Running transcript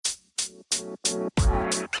Hi,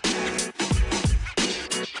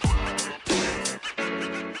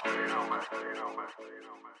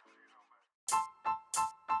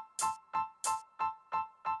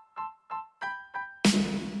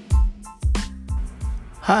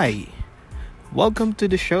 welcome to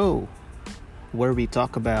the show where we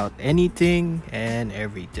talk about anything and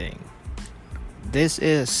everything. This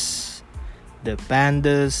is the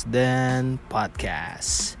Pandas Den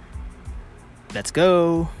podcast. Let's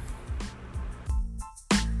go.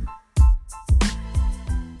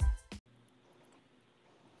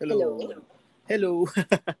 Hello. Hello. Hello.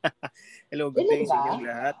 Hello, good Dinig day sa ba? inyong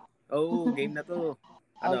lahat. Oh, game na to.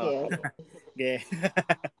 Ano? Okay.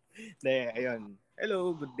 Okay. Ayun.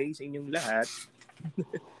 Hello, good day sa inyong lahat.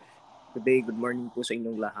 Good day, good morning po sa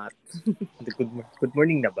inyong lahat. Good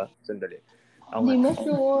morning na ba? Sandali. Ako Hindi nga. mo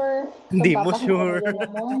sure Hindi kung mo papakita mo sure. yan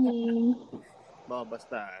ng morning.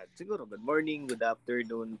 Basta siguro good morning, good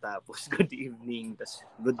afternoon, tapos good evening, tapos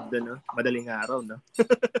good madaling araw, no?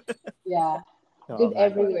 Yeah. Oo Good nga, no?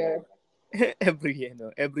 everywhere.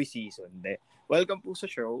 every season. Welcome po sa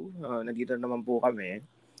show. Nandito naman po kami.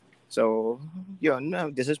 So, yun,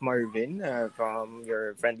 this is Marvin from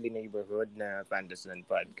your friendly neighborhood na Pandasan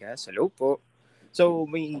Podcast. Hello po. So,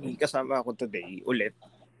 may kasama ako today ulit.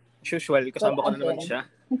 As usual, Well, kasama ko na naman again. siya.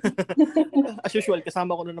 As usual,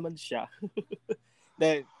 kasama ko na naman siya.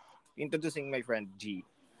 Then, introducing my friend G.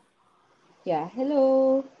 Yeah.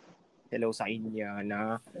 Hello. Hello sa inyo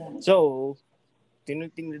na. Yeah. So,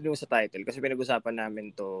 tingnan mo sa title kasi pinag-usapan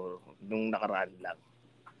namin to nung nakaraan lang.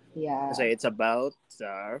 Yeah. Kasi it's about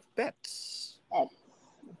our pets. Pets.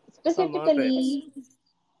 Specifically,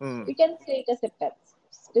 Specifically, we can say kasi pets.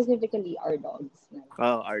 Specifically, our dogs.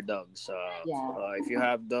 our dogs. Yeah. If you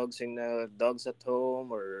have dogs at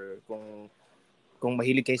home or kung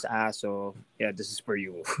mahilig kayo sa aso, yeah, this is for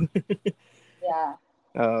you. Yeah.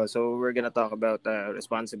 So we're gonna talk about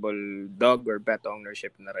responsible dog or pet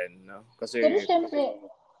ownership na rin, no? Pero Kasi syempre,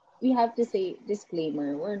 we have to say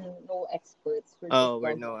disclaimer. We're no experts. We're just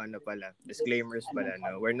we're dog no owners. ano pala, Just, disclaimers pala,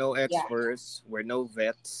 no? podcast. We're no Yeah. experts, we're no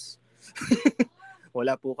vets.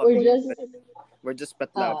 Wala po We're kami. just, We're just pet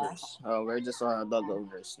uh, lovers. We're just dog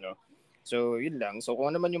owners, no? So, yun lang. So, kung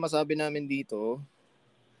ano man yung masabi namin dito,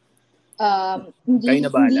 kayo na hindi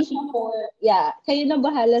bahala. siya for, yeah, kayo na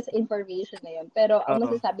bahala sa information na yun. Pero ang Oo.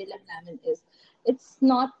 masasabi lang namin is, it's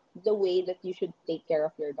not the way that you should take care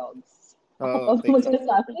of your dogs. Ako pa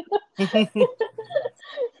magsasabi.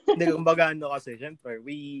 Hindi, kumbaga ano kasi, syempre,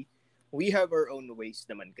 we have our own ways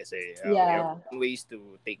naman kasi. We have Yeah. our own ways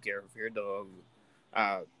to take care of your dog.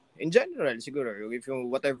 In general, siguro, if you,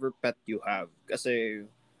 whatever pet you have. Kasi,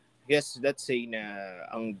 yes, let's say na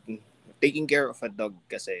ang taking care of a dog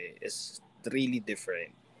kasi is really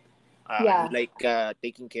different. Yeah. Unlike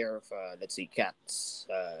taking care of, let's say, cats,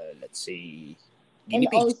 let's say, And guinea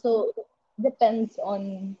pigs. also, depends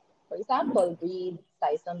on, for example, breed,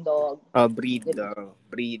 size ng dog.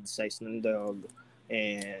 Breed, size ng dog,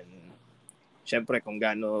 and syempre kung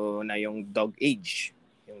gaano na yung dog age.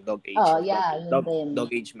 Yung dog age. Oh, yeah, yun din.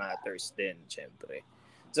 Dog age matters din, syempre.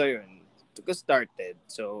 So yun, to get started.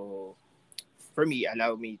 So, for me,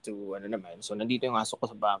 allow me to, so nandito yung aso ko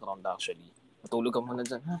sa background actually. Matulog ka muna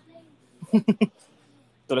dyan, ha?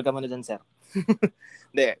 Tulog ka muna dyan, sir.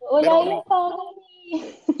 Hindi. Wala yung sa akin.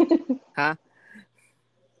 Ha?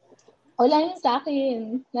 Wala yung sa akin.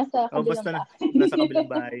 Nasa kabilang Basta bahay. nasa kabilang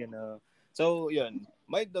bahay yun. So, yun.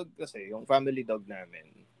 My dog kasi, yung family dog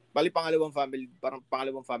namin. Parang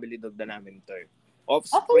pangalawang family dog na namin to.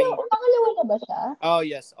 Offspring. Pangalawa na ba siya? Oh,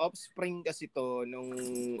 yes. Offspring kasi to nung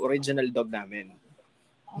original dog namin.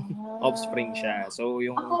 Offspring siya. So,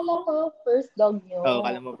 yung... Akala ko first dog nyo.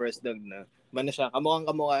 Akala mo first dog na.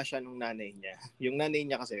 Kamukhang-kamukha siya nung nanay niya. Yung nanay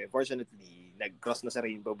niya kasi, fortunately, nag-cross na sa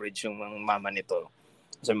Rainbow Bridge yung mama nito.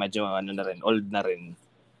 So, medyo old na rin.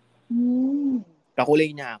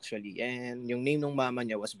 Kakulay niya actually. And yung name ng mama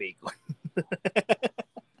niya was Bacon.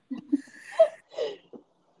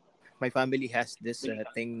 My family has this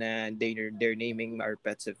thing na they're naming our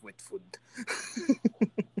pets with food.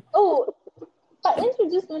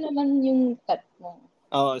 Pa-introduce mo naman yung pet mo.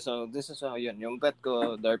 So this is yun. Yung pet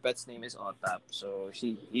ko, their pet's name is Otap. So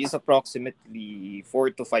he's approximately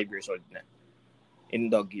 4 to 5 years old na. In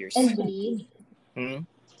dog years. And breed?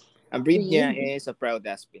 Ang breed niya is a Proud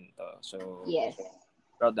Aspen to. So yes.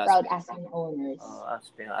 Proud Aspen owners.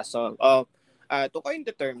 Aspen. So to coin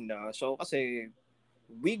the term na, so kasi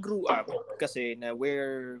we grew up kasi na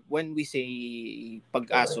when we say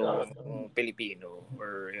pag-aso Pilipino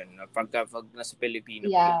or yun, pag nasa Pilipino,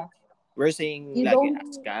 yeah. we're saying You lagi don't,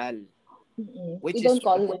 askal. we don't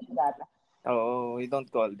call it that. Oo, we don't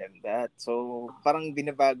call them that. So, parang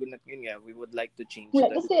binabago na yun nga, we would like to change Wala,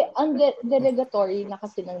 the kasi ang derogatory na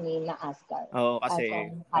kasi ng name na Askal. Oo, kasi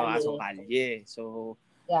Asong asong Kali. kalye. So,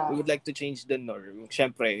 we Yeah. would like to change the norm.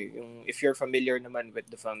 Siyempre, if you're familiar naman with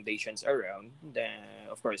the foundations around, then,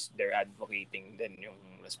 of course, they're advocating then yung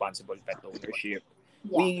responsible pet ownership.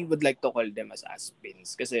 Yeah. We would like to call them as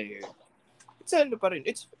Aspins kasi it's ano pa rin,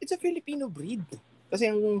 it's a Filipino breed. Kasi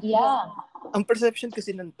Yeah. ang perception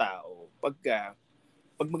kasi ng tao pag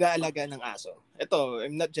mag-aalaga ng aso. Ito,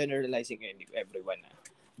 I'm not generalizing everyone.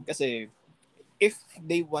 Kasi if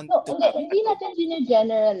they want No, to hindi, have a hindi dog, natin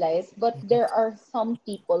generalize, but there are some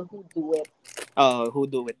people who do it. who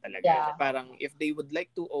do it talaga. Yeah. Parang if they would like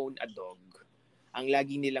to own a dog, ang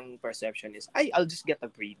lagi nilang perception is, ay, I'll just get a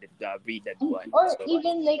breeded one. Or So,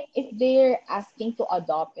 even like if they're asking to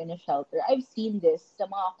adopt in a shelter, I've seen this sa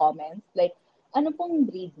mga comments, like, ano pong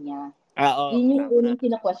breed niya? oo, Yun yung tama. unang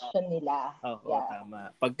kina-question nila. Oo, Yeah. tama.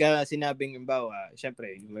 Pagka sinabing, imbawa,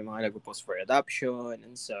 syempre, may mga nagpo-post for adoption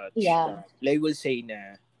and such, Yeah. they will say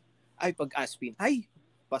na, ay, pag Aspin, ay,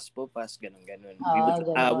 pas po, pas, ganun. We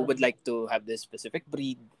would Ganon. like to have this specific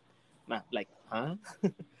breed. Like, huh?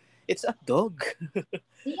 It's a dog.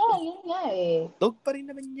 Yeah, yun nga eh. Dog pa rin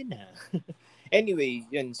naman yun Anyway,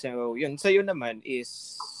 yun. So, yun. Sa'yo naman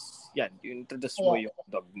is, yan, yung introduce mo Ayan. yung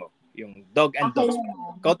dog mo. Yung dog and Akin dogs.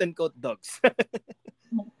 naman, Quote-unquote dogs.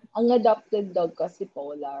 ang adopted dog ko si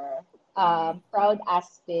Polar. Proud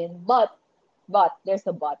Aspen. But, there's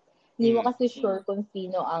a but. Hindi mo Mm. kasi sure kung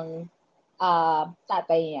sino ang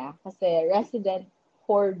tatay niya. Kasi resident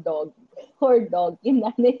whore dog. Whore dog. Yung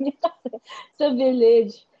nanay niya kasi sa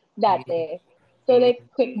village dati. So Mm. like,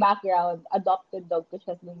 quick background, adopted dog ko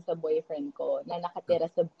siya dun sa boyfriend ko na nakatira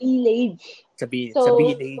sa village. Sa So,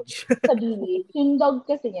 village. sa village, yung dog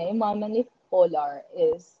kasi niya, yung mama ni Polar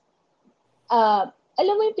is,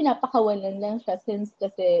 alam mo yung pinapakawalan lang siya since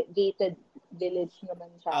kasi gated village naman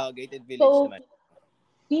siya. Gated village So, naman.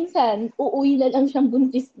 minsan, uuwi na lang siyang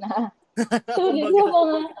buntis na. So, yun kumbaga, yung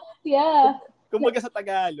mga, yeah. kumbaga sa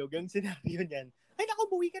Tagalog, yung scenario niyan, ay naku,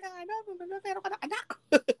 buwi ka ng ano, pero ka ng anak.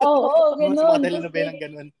 Oo, Sa mga ganun. telenovelang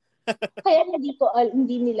ganun. Kaya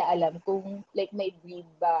hindi nila alam kung like may breed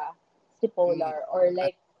ba si Polar or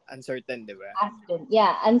like Uncertain, di ba? Aspen.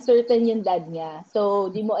 Yeah, uncertain yung dad niya.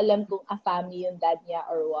 So, di mo alam kung afami yung dad niya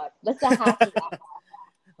or what. Basta happy ka.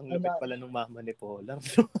 Ang lupit Ganon. pala nung mama ni Polar.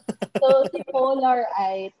 So, si Polar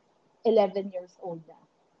ay 11 years old na.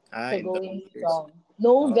 So, In dog going years. strong.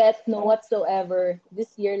 No Oh. vet, no whatsoever. This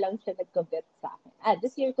year lang siya nagka-vet sa akin.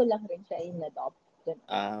 This year ko lang rin siya in-adopt.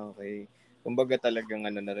 Okay. Kumbaga talagang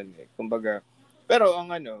ano na rin Kumbaga, pero ang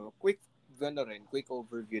quick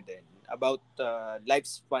overview din about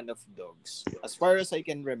lifespan of dogs. As far as I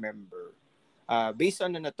can remember, based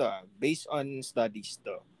on based on studies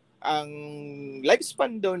to, ang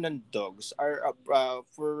lifespan daw ng dogs are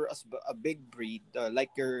for a big breed like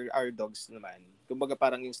our dogs naman. Kumbaga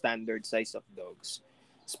parang yung standard size of dogs.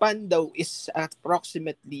 Span daw is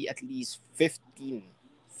approximately at least 15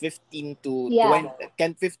 to Yeah.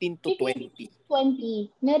 15 to 20. 20.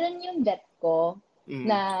 Meron yung vet ko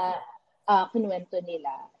na kinuwento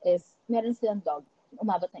nila is meron silang dog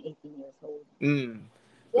umabot ng 18 years old.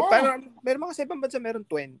 Yeah. Parang meron mga sa ibang bansa meron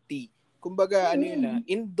 20. Kumbaga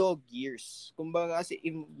in dog years. Kumbaga kasi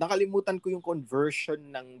nakalimutan ko yung conversion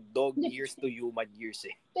ng dog years to human years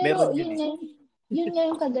Pero meron yun nga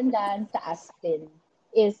yung kagandahan sa Aspen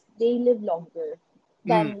is they live longer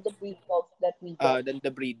than the breed dogs that we get. Than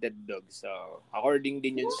the breeded dogs. So, according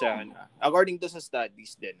din yun according to sa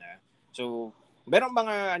studies din So, merong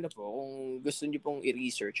mga kung gusto niyo pong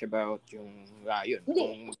i-research about yung yun.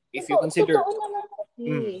 Kung if you consider totoo naman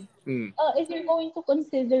kasi. If you're going to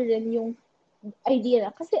consider rin yung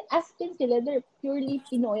idea kasi Aspen sila, they're purely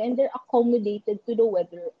Pinoy and they're accommodated to the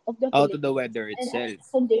weather of the Philippines. To the weather itself.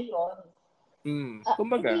 And conditions.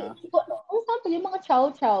 Kumbaga. For example, yung mga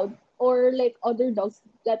chow chow or like other dogs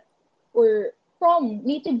that were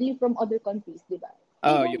natively from other countries, di ba?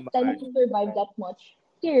 They don't tend to survive that much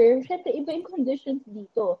here. Siyempre, iba yung conditions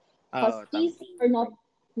dito. Huskies are not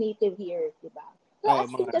native here, di ba? So,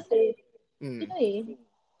 Aspen kasi,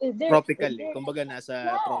 tropical Kumbaga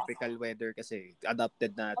nasa tropical weather kasi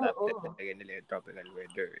adapted talaga nila yung tropical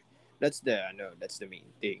weather. That's the main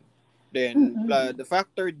thing. Then the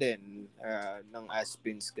factor din ng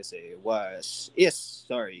Aspens kasi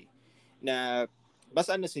na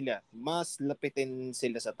mas lapitin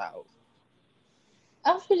sila sa tao.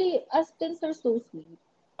 Actually, Aspens are so sweet.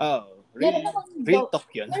 Real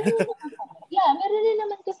talk yun. Meron rin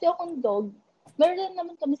naman kasi akong dog. Meron rin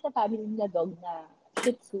naman kami sa family na dog na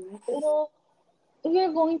Shih Tzu. Pero if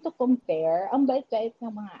you're going to compare, ang bait-bait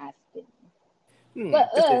ng mga Aspen.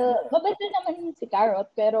 Kasi... mabait na naman si Carrot,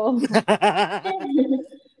 pero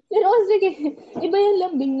pero sige, iba yung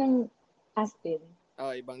lambing ng Aspen.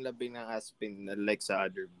 Ibang labing ng Aspen like sa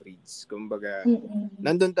other breeds. Kumbaga, Mm-mm.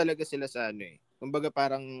 nandun talaga sila sa ano eh. Kumbaga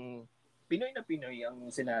parang Pinoy na Pinoy ang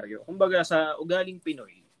senaryo. Kumbaga sa ugaling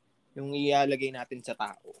Pinoy, yung ialagay natin sa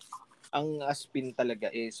tao, ang Aspen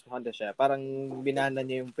talaga is, ano siya, parang binana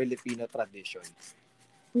niya yung Filipino tradition.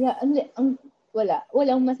 Yeah,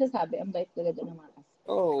 walang masasabi. Ang bait talaga ng mga Aspen.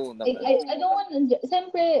 Oo, naman. I don't want,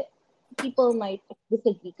 siyempre, people might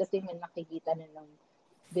disagree kasi may nakikita na ng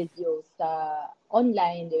videos sa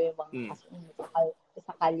online, di ba, mga Aspen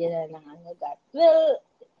sa kalye na nangangagat. Well,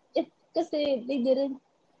 kasi they didn't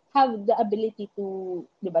have the ability to,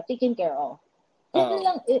 di ba, taken care of. Yun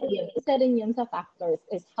lang, isa rin yun sa factors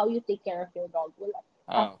is how you take care of your dog will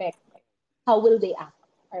affect how will they act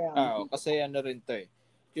around you. Kasi ano rin to eh.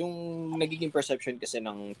 Yung nagiging perception kasi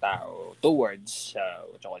ng tao towards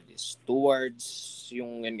towards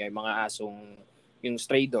yung mga asong yung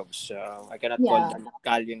stray dogs. I cannot call them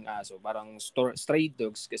kalyeng aso. Parang stray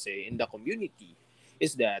dogs kasi in the community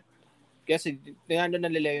is that kasi ano na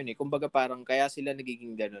nila yun eh. Kumbaga parang kaya sila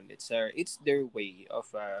nagiging ganun. It's their way of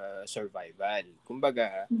survival.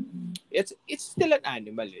 Kumbaga it's still an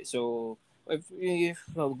animal eh. So if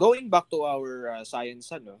going back to our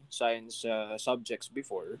science subjects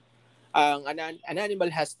before, an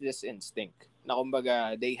animal has this instinct na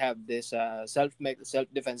kumbaga they have this self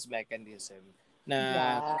defense mechanism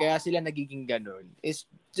na kaya sila nagiging ganun is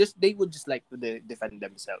just they would just like to defend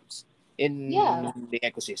themselves in the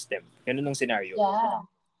ecosystem. Ganun ang scenario. Yeah.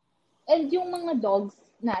 And yung mga dogs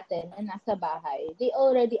natin na nasa bahay, they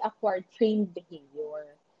already acquired trained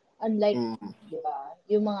behavior. Unlike, di ba,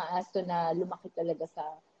 yung mga aso na lumaki talaga sa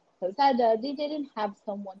kalsada, they didn't have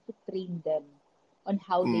someone to train them on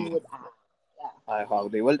how they would act. Yeah. How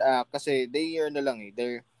they will act. Kasi they are na lang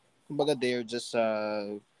eh. Kumbaga they're just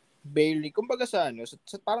barely, kumbaga sa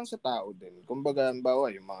parang sa tao din. Kumbaga,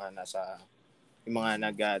 bawa yung mga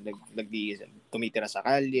tumitira sa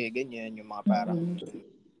kalye, ganyan, yung mga parang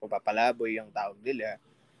papalaboy yung tawag nila.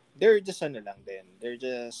 They're just they're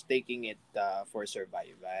just taking it for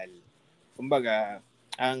survival. Kumbaga,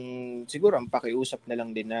 siguro ang pakiusap na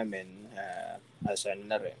lang din namin as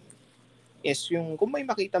na rin is yung kung may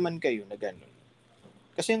makita man kayo na ganun.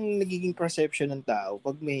 Kasi yung nagiging perception ng tao,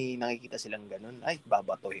 pag may nakikita silang ganun, ay,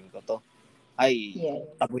 babatuhin ko to. Ay,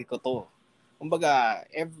 taboy ko to. Kumbaga,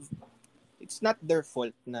 it's not their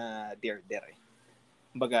fault na they're there eh.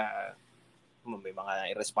 Kumbaga, may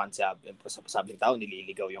mga irresponsible tao,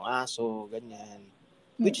 nililigaw yung aso, ganyan.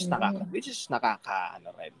 Which is nakaka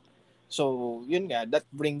rin. So, yun nga, that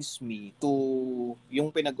brings me to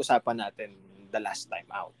yung pinag-usapan natin the last time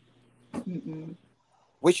out.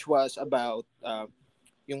 Which was about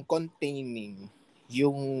yung containing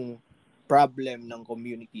yung problem ng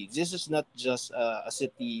community. This is not just a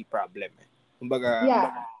city problem. Kumbaga,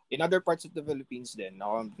 in other parts of the Philippines din,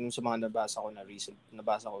 yung sa mga nabasa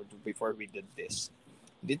ko before we did this,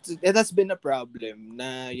 it has been a problem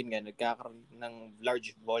na yun nga nagkakaroon ng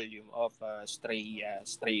large volume of stray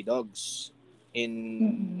dogs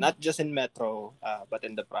in not just in metro but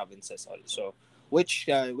in the provinces also, which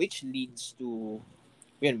leads to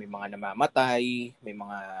yun, may mga namamatay, may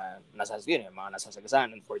mga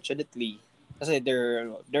nasasagasaan unfortunately kasi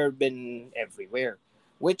they've been everywhere,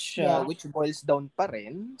 which boils down pa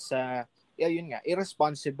rin sa yun nga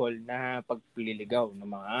irresponsible na pagpililigaw ng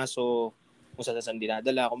mga aso kung saan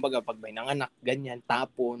dinadala. Kumbaga, pag may nanganak, ganyan,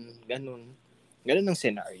 tapon, ganun ang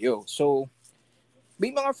scenario. So,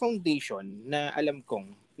 may mga foundation na alam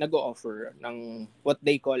kong nag-o-offer ng what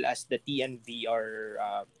they call as the TNVR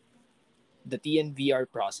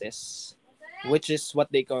process, which is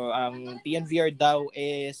what they call, TNVR daw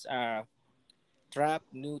is trap,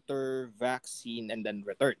 neuter, vaccine, and then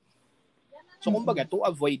return. So, kumbaga, to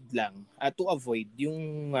avoid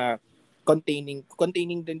yung containing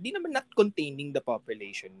din, di naman not containing the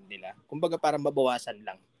population nila. Kumbaga parang mabawasan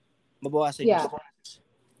yung stress.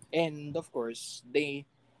 And of course, they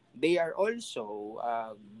are also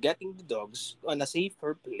getting the dogs on a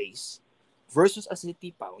safer place versus a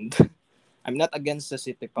city pound. I'm not against the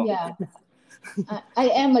city pound. Yeah. I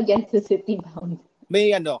am against the city pound.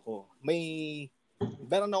 Meron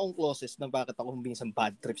akong clauses na bakit ako humingi ng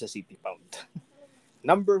bad trip sa city pound.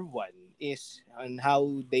 Number 1 is on how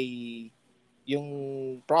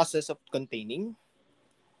yung process of containing.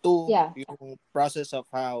 2, yung process of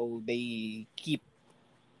how they keep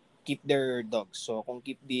their dogs. So,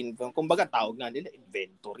 kumbaga tawag nga nila,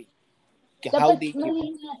 inventory. Dapat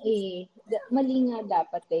mali nga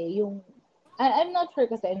dapat yung, I'm not sure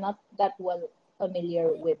kasi I'm not that well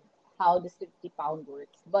familiar with how the 50-pound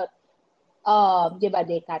works. But, di ba,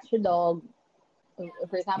 they catch a dog.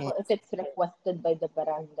 For Mm. example, if it's requested by the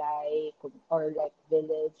barangay or like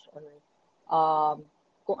village or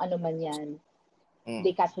kung ano man yan, they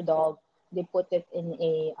Mm. catch a dog, they put it in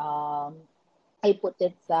I put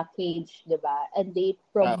it sa cage, di ba? And they Ah.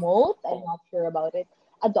 promote, I'm not sure about it,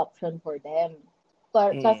 adoption for them.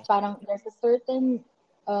 Tapos Mm. parang there's a certain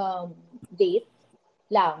date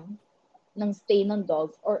lang ng stay ng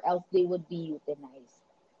dogs or else they would be euthanized.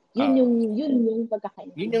 Ah. Yun yung Yun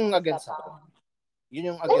pagkakaintindi yung ko sa against ako. pound. Yun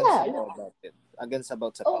yung against Yeah, ako about it. Against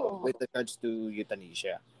about sa pound oh, with regards to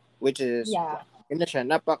euthanasia. Which is, yeah. yun na siya,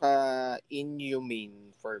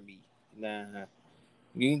 napaka-inhumane for me na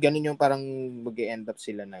yung ganun yung parang mag-end up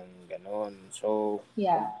sila ng ganun. So,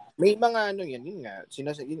 Yeah. may mga ano yan, yun nga,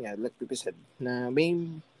 yun nga, like Pipi said, na may,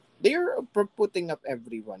 they're putting up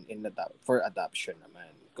everyone in for adoption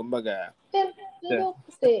naman. Kumbaga, Pero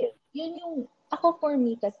kasi, yun yung, ako for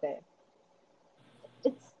me kasi,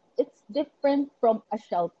 it's different from a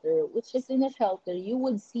shelter, which is in a shelter, you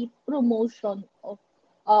would see promotion of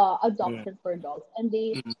mm, adoption for dogs, and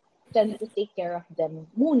they mm, tend to take care of them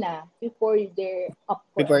muna before they're up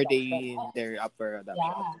for before adoption. they're up for adoption.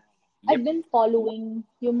 Yeah. Yep. I've been following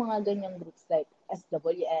yung mga ganyang groups like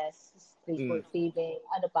SWS, Street for Mm. Saving,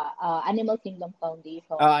 ano pa, Animal Kingdom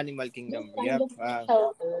Foundation. Animal Those Kingdom. kind Yep. of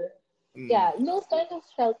shelter, Mm. yeah, those kind of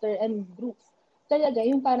shelter and groups, talaga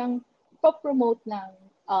yung parang pro-promote ng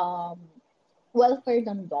um, welfare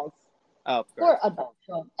ng dogs Of for course.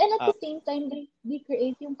 adoption. And at Uh, the same time, they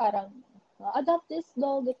create yung parang, adopt this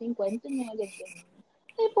dog, ito yung kwento niya, ganyan.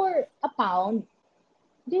 Eh, for a pound,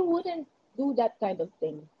 they wouldn't do that kind of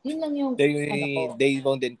thing. Yun lang yung, ano ko. they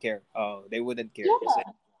wouldn't care. Oh, they wouldn't care kasi.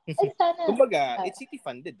 Yeah. And sana, Kumbaga, it's city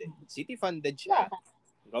funded eh. City funded yeah, siya.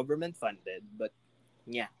 Government funded, but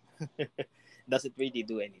yeah. Doesn't really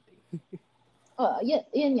do anything.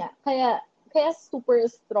 yun nga. Kaya super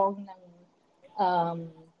strong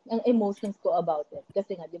um, ng emotions ko about it.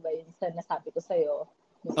 Kasi nga, di ba, yun sa nasabi ko sa'yo,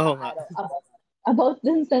 yung Oo isang nga. araw, about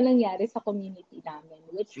dun sa nangyari sa community namin,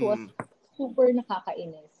 which was Mm. super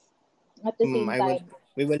nakakainis. At the same time,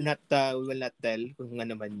 We will not tell kung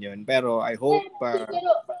ano man 'yun. Pero I hope pero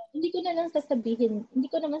hindi ko naman sasabihin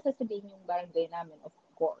yung barangay namin, of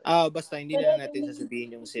course. basta hindi Pero na lang natin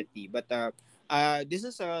sasabihin yung city. But this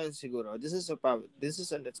is siguro, this is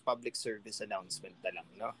an it's public service announcement na lang,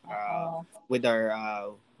 no? With our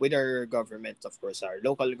government, of course, our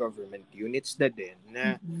local government units na din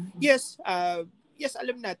na yes, yes,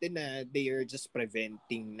 alam natin na they are just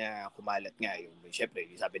preventing na kumalat nga yung, syempre,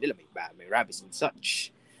 sabi nila may rabies and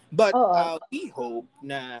such. But we hope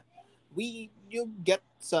na you get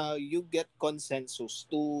consensus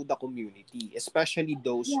to the community, especially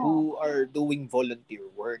those who are doing volunteer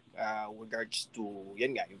work regards to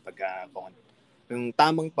yan nga yung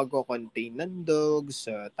tamang pagko-contain ng dogs,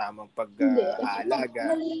 tamang Hindi. At pag-aalaga.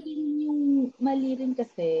 Mali rin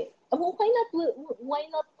kasi, why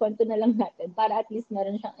not kwento na lang natin para at least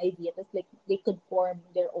meron siyang idea, tapos like, they could form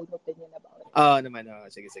their own opinion about it. Naman,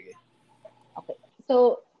 sige. Okay.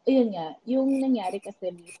 So, yun nga, yung nangyari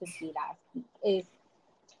kasi recently last week is,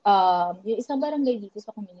 yung isang barangay dito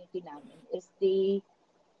sa community namin is they,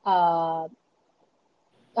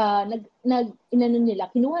 inano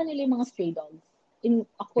nila, kinuha nila yung mga stray dogs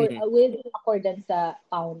with accordance sa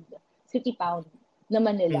city pound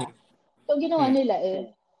naman nila. So, ginawa nila is,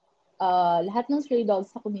 lahat ng stray dogs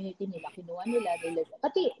sa community nila, kinuha nila,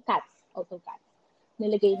 pati cats, also cats,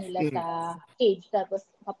 nilagay nila sa cage, tapos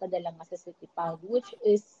papadala nga sa city pound, which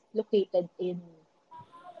is located in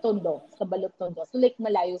Tondo, sa Balot Tondo. So, like,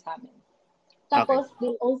 malayo sa amin. Tapos,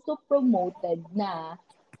 they also promoted na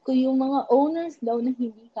kung yung mga owners daw na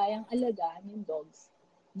hindi kayang alagaan yung dogs,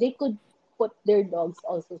 they could put their dogs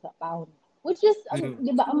also sa pound. Which is,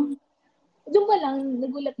 di ba, doon pa lang,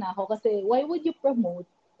 nagulat na ako kasi why would you promote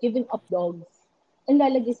giving up dogs and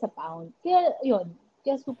lalagay sa pound? Kaya, yun,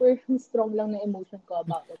 kaya super strong lang na emotion ko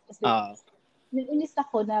about it. Kasi, nainis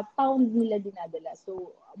ako na pound nila dinadala.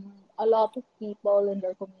 So, a lot of people in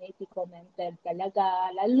their community commented talaga,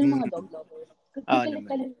 lalo na mga dog lovers. Kasi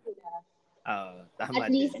galit sila. Tama At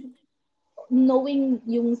least, knowing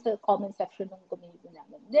yung sa comment section ng community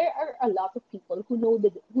namin, there are a lot of people who knows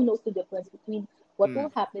the difference between what will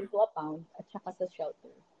happen to a pound at saka sa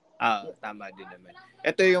shelter. Tama din naman.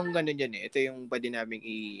 Ito yung ganun yan eh. Ito yung pwede namin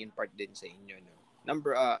i-impart din sa inyo. No?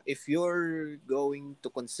 If you're going to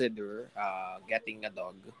consider getting a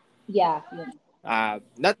dog,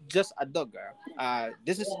 not just a dog,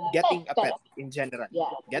 this is getting a pet in general.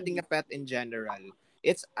 Getting a pet in general,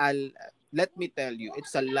 let me tell you,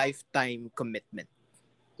 it's a lifetime commitment.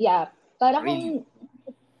 Yeah. Para really.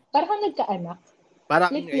 Para kang nagkaanak.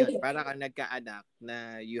 Parang Like, yun, para kang nagkaanak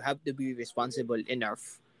na you have to be responsible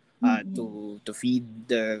enough to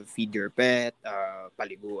feed your pet,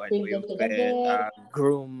 paliguan mo bring them yung to the pet, vet.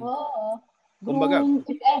 groom. Oo. Kumbaga, Groom,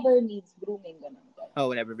 if ever needs grooming, ganun.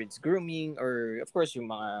 whenever it's grooming or of course yung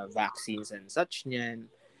mga vaccines and such niyan.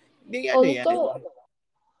 Hindi ano yan. Also,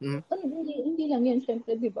 Mm. hindi lang yan,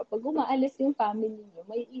 syempre, di ba? Pag umaalis yung family niyo,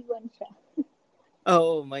 may iwan siya.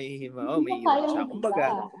 May Hindi mo iwan kayang siya. mag-isa. Kumbaga,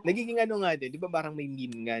 nagiging ano nga din, di ba parang may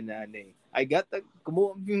meme nga na ano eh.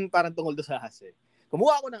 Kumuha, yung parang tungkol doon sa aso eh.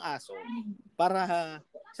 Kumuha ako ng aso para,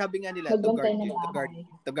 sabi nga nila, Magbantay ng bahay.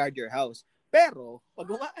 to guard your house. Pero, pag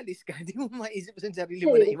umaalis ka, di mo maisip sa sarili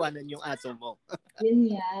mo na iwanan yung aso mo.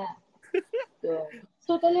 Yun nga.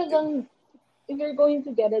 So talagang, if you're going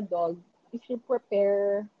to get a dog, you should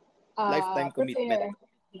prepare, Lifetime commitment.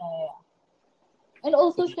 Yeah. And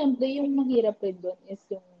also, syempre, yung mahirap rin doon is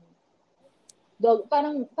yung dog,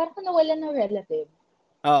 parang nawalan ng relative.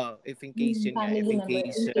 If in case yun nga, Family member,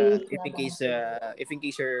 if in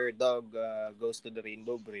case your dog goes to the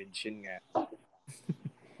Rainbow Bridge, yun nga.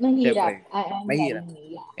 mahirap. Siyempre, mahirap.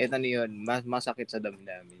 Ito na yun, masakit sa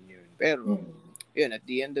damdamin yun. Pero, yun, at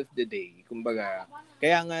the end of the day, kumbaga,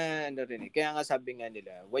 kaya nga sabi nga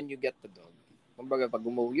nila, when you get the dog, kumbaga pag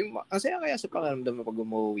umuwi, ang saya kaya sa pakiramdam mo pag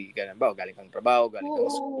umuwi ka na, galing kang trabaho, galing kang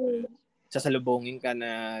sasalubungin ka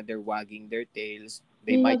na they're wagging their tails,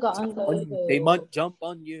 they might jump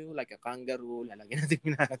on you like a kangaroo, lalagyan natin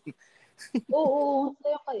yun. Oo,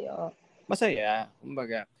 saya kaya. Masaya,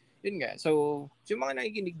 kumbaga. Yun nga. So, yung mga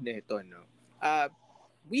nakikinig na ito, no,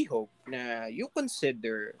 we hope na you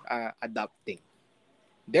consider adopting.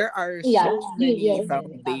 There are so many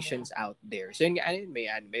foundations out there. So, yun nga, may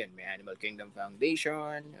Animal Kingdom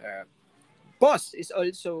Foundation. POS is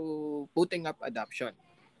also putting up adoption.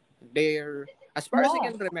 As far as I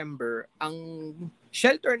can remember, ang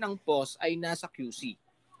shelter ng POS ay nasa QC,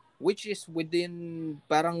 which is within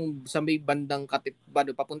parang sa may bandang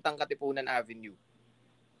papuntang Katipunan Avenue.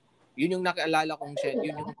 Yun yung nakaalala kong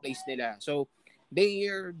yun yung place nila. So they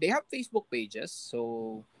have Facebook pages.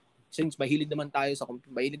 So since mahilig naman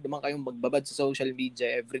kayong magbabad sa social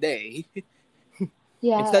media every day,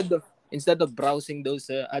 instead of browsing those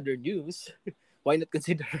other news, why not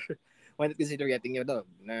consider getting your dog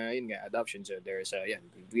na yun nga adoption. So there's and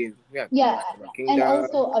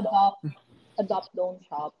also adopt, don't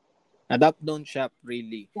shop. Adopt, don't shop,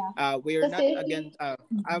 really. We're not against,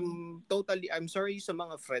 I'm sorry sa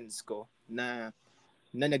mga friends ko na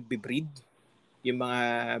nagbe-breed, yung mga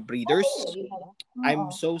breeders.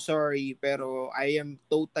 I'm so sorry, pero I am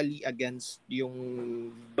totally against yung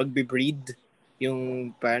pagbe-breed,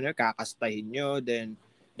 yung paano kakastahin nyo, then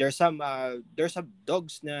there's some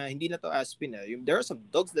dogs na hindi na to Aspin there are some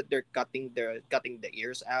dogs that they're cutting the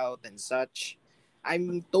ears out and such.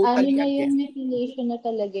 I'm totally against. Yung mutilation na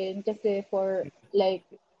talaga yun kasi for like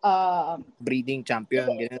breeding champion,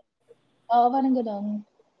 ganyan. Parang ganun.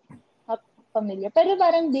 Not familiar. Pero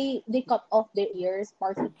parang they cut off their ears,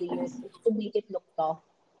 parts of the ears to make it look tough.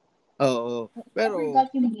 Oo. Pero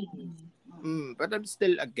but I'm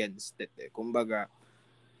still against it eh. Kumbaga,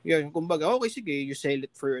 okay, sige, you sell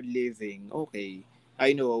it for a living. Okay.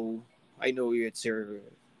 I know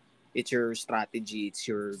it's your strategy, it's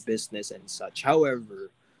your business and such. However,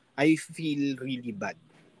 I feel really bad.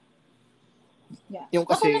 Yeah. Yung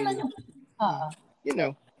kasi,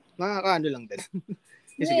 nakakaano lang din.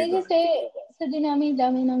 Kasi sa dami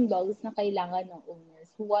ng dogs na kailangan ng owners,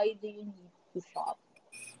 why do you need to shop?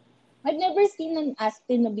 I've never seen an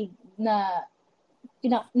Aspin na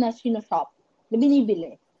sino-shop, na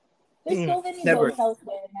binibili. There's so many dogs out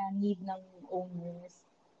there na need ng owners,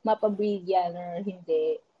 mapabreed yan or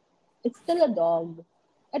hindi. It's still a dog.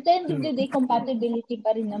 At the end of the day, compatibility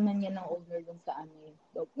pa rin naman yan ng owner dun sa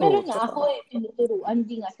dog. Meron nga ako tinuturuan,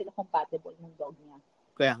 hindi nga sila compatible ng dog niya.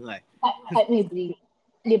 Kaya nga eh. Kahit may breed.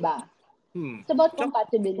 Diba? It's about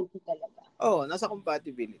compatibility talaga. Nasa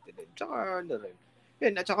compatibility din. Tsaka rin.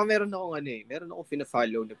 Yan, at saka meron akong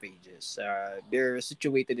fina-follow na pages. They're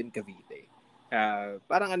situated in Cavite.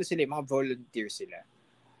 Parang sila, mga volunteers sila.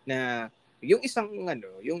 Na yung isang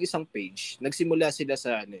page, nagsimula sila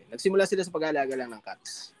sa pag-aalaga lang ng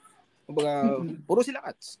cats. Kumbaga, puro sila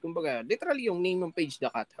cats. Kumbaga, literally yung name ng page, The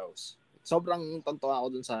Cat House. Sobrang tontuwa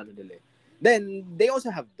ako dun sa nila. Then, they also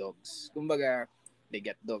have dogs. Kumbaga, they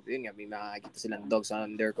get dogs. Yun nga, may makakita silang dogs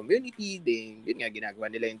on their community. Yun nga, ginagawa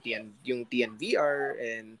nila yung TNVR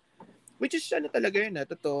and which is talaga yun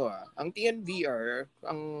totoo. Ang TNVR,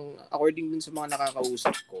 according din sa mga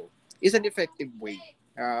nakakausap ko, is an effective way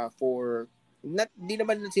for di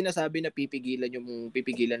naman sinasabi na pipigilan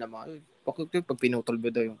ng mga pag pinutol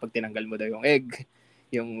mo daw pag tinanggal mo daw yung egg,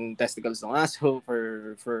 yung testicles ng aso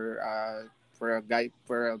for a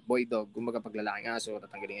boy dog, kumbaga pag lalaking aso,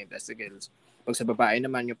 tatanggalin yung testicles. Pag sa babae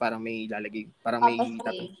naman, yung parang may lalagay, parang may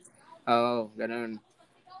ganun.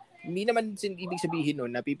 Hindi naman ibig sabihin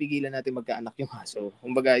nun, napipigilan natin magkaanak yung aso.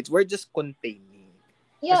 Kumbaga, we're just containing.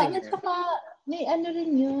 Yeah, at saka, may ano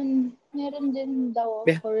rin yun. Meron din daw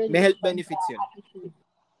may health benefits yun. Attitude.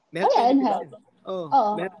 May health benefits yun.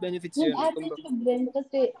 May health benefits yun. Yung attitude din,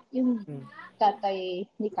 kasi yung tatay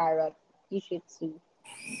ni Carrot, yung Shih Tzu,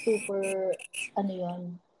 super, ano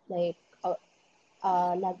yun, like,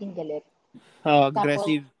 laging galit.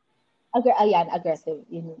 Aggressive. Aggressive,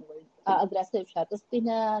 yun yung word. Aggressive siya, tapos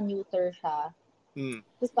pina-neuter siya.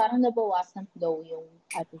 Tapos parang nabawasan daw yung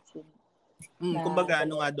attitude. Kumbaga,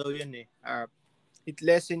 ano nga daw yun it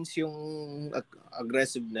lessens yung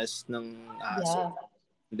aggressiveness ng aso. Yeah.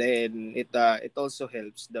 Then, it also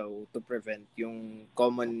helps daw to prevent yung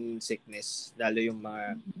common sickness. Lalo yung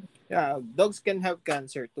mga, dogs can have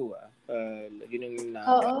cancer too. Yun yung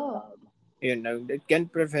it can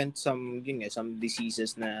prevent some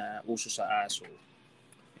diseases na uso sa aso.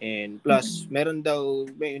 And plus, meron daw,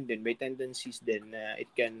 may tendencies din na it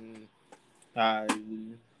can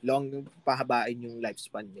pahabain yung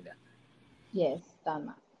lifespan nila. Yes,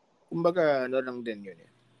 tama. Kumbaga, ano lang din yun.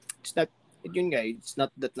 It's not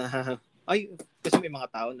that kasi may mga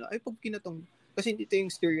tao na, pag kinatong, kasi hindi ito yung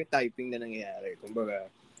stereotyping na nangyayari. Kumbaga,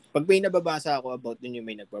 pag may nababasa ako about yun, yung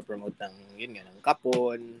may nagpa-promote ng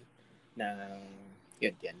kapon, ng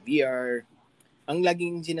VR, ang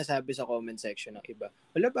laging sinasabi sa comment section ng iba,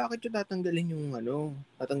 wala, bakit yung tatanggalin yung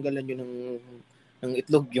ng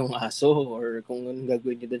itlog yung aso, or kung anong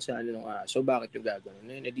gagawin nyo dun sa ng aso, bakit yung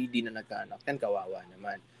gagawin? Di na nagkaanak yan, kawawa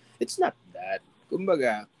naman. It's not that.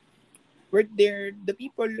 Kumbaga, we're there, the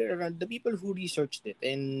people who researched it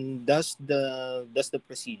and does the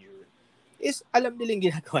procedure is alam nila yung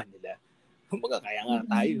ginagawa nila. Kumbaga, kaya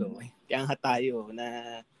nga tayo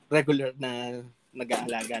na regular na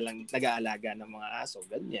nag-aalaga ng mga aso,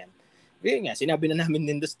 ganyan. Kaya nga, sinabi na namin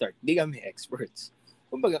in the start, di kami experts.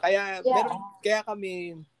 Kumbaga, kaya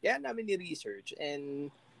namin ni-research,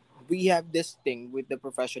 and we have this thing with the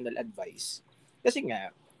professional advice. Kasi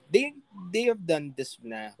nga, they have done this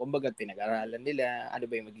na, kumbaga, pinag-aralan nila ano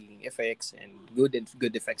ba yung magiging effects and good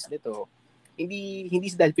effects nito. Hindi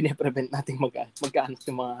dahil pinaprevent natin magkaanak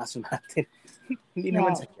yung mga aso natin. Hindi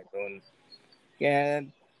naman sa ganun.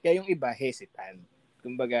 Kaya yung iba hesitant.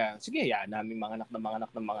 Kumbaga, sige, namin mga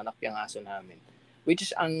anak yung aso namin. Which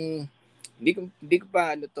is hindi ko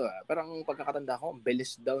pa parang pagkakatanda ko, ang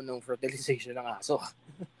bilis daw ng fertilization ng aso.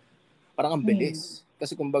 Parang ang bilis.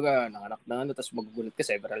 Kasi kumbaga, nanganak na tapos magugulat ka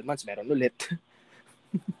several months, meron ulit.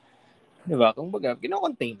 Diba? Kumbaga,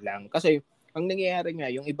 kino-contain lang. Kasi, ang nangyayari nga,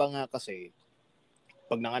 yung iba nga kasi,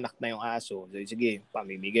 pag nanganak na yung aso, sige,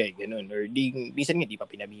 pamimigay, ganun. Or minsan nga, di pa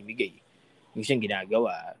pinamimigay. Minsan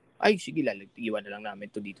ginagawa, sige, iwan na lang namin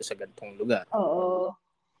to dito sa gantong lugar. Oo.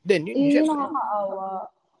 Then, yun nakakaawa.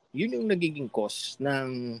 Yun yung nagiging cause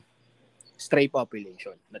ng stray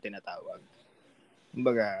population na tinatawag.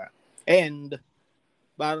 Kumbaga, and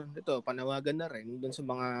parang ito, panawagan na rin dun sa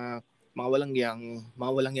mga walang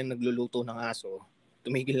yang nagluluto ng aso,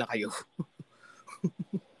 tumigil na kayo.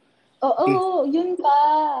 Oo, yun pa.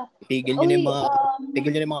 Tigil nyo na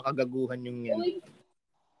yung mga kagaguhan yung yan.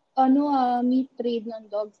 Meat trade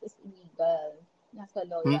ng dogs is illegal. Nasa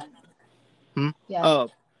law yan.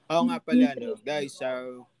 Yeah. Oo nga pala, guys,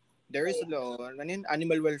 there is a law,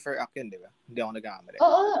 Animal Welfare Act yun, di ba? Hindi ako nagkakamali.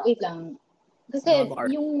 Oo, wait lang. Kasi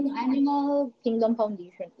yung Animal Kingdom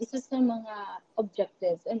Foundation, isa sa mga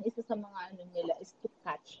objectives and isa sa mga nila is to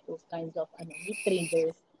catch those kinds of meat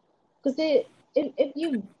traders. Kasi if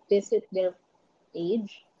you visit their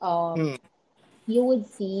page, you would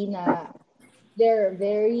see na they're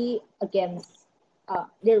very against,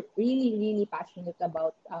 they're really, really passionate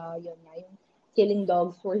about yung killing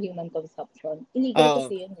dogs for human consumption. Illegal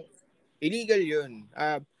kasi yun eh. Illegal yun.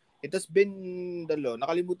 It has been the law.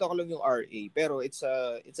 Nakalimutan ko lang yung RA, pero it's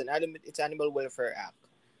Animal Welfare Act.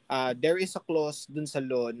 There is a clause dun sa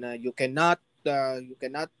law na you cannot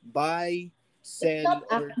buy, sell, it's not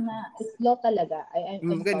act na. It's law talaga.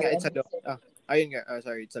 I'm sorry. It's a law. Ayun nga.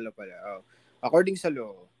 Sorry, it's a law pala. According sa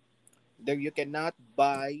law, you cannot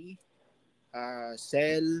buy,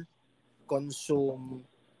 sell, consume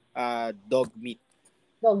dog meat.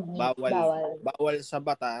 Dog meat. Bawal sa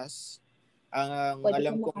batas. Ang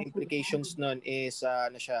alam kong implications nun is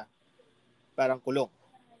parang kulong.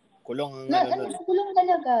 Kulong kulong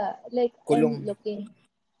talaga. Like, kulong. I'm looking.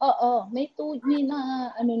 Oo, may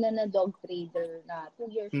na dog trader na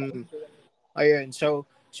 2 years old. Ayun, so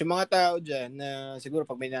So mga tao dyan na siguro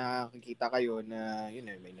pag may nakikita kayo na yun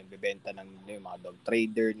may nagbebenta ng yung mga dog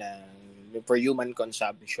trader na for human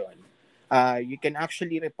consumption, you can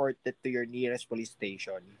actually report it to your nearest police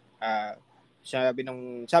station. Sabi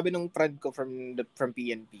nung friend ko from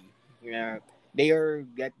PNP, they're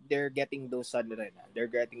getting those they're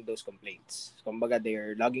getting those complaints. Kumbaga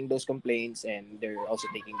they're logging those complaints and they're also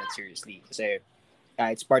taking that seriously kasi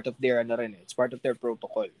it's part of their it's part of their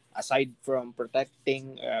protocol. Aside from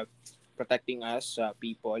protecting us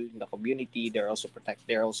people in the community, they also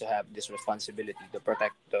have this responsibility to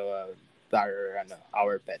protect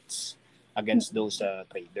our pets against those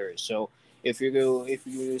traders. So if you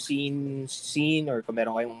seen or kung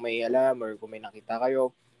meron kayong may alam or kung may nakita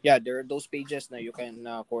kayo, there are those pages na you can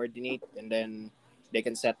coordinate and then they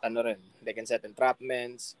can set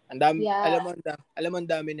entrapments. Ang dami, alam mo ang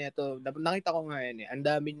dami nito. Nakita ko nga yan eh. Ang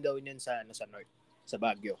dami daw niyan sa North, sa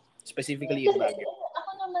Baguio. Specifically in Baguio.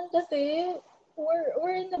 Ako naman kasi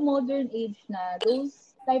we're in the modern age na.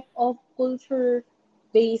 Those type of culture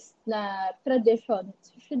based na traditions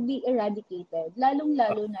should be eradicated.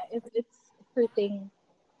 Lalong-lalo na if it's hurting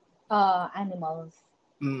animals.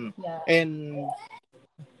 Yeah.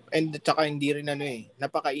 And tsaka hindi rin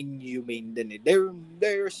napaka-inhumane din eh.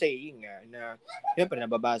 They're saying na siyempre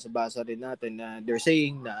nababasa-basa rin natin na they're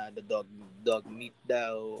saying na the dog meat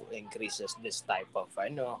daw increases this type of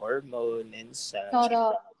hormone and such.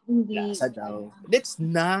 Lasa daw. That's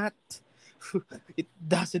not. It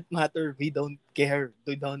doesn't matter. We don't care.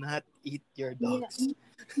 We do not eat your dogs.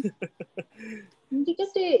 Hindi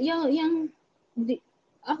kasi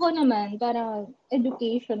ako naman para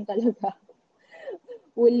education talaga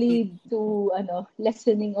will lead to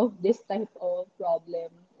lessening of this type of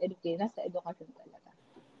problem. Nasa education talaga.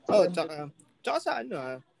 Tsaka sa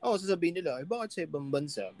sasabihin nila, bakit sa ibang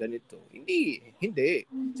bansa ganito? Hindi.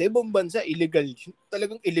 Sa ibang bansa illegal.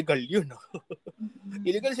 Talagang illegal 'yun.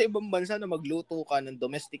 Illegal sa ibang bansa na magluto ka ng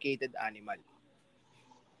domesticated animal.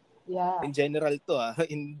 Yeah. In general to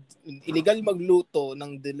illegal magluto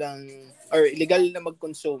ng or illegal na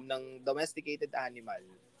mag-consume ng domesticated animal.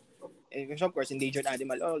 And of course, endangered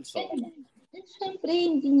animal also. And syempre,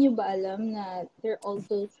 hindi nyo ba alam na they're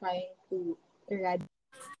also trying to eradicate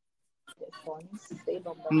funds sa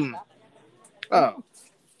ibang bansa?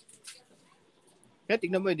 Kaya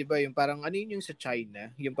tignan mo, di ba, yung parang yung sa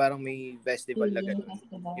China, yung parang may festival na gano'n.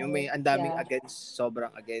 Yung may andaming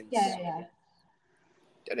sobrang against. Yeah.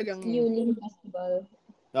 Talagang Yuling Festival.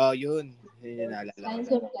 Yun. Yun yung naalala ko.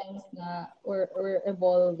 Signs of times na we're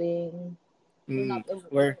evolving.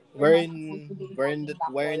 We're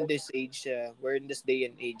in this age, we're in this day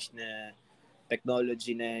and age na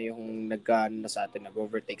technology na yung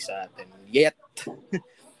nag-overtake sa atin. Yet,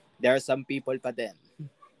 there are some people pa din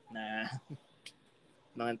na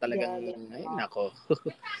mga talagang, nako,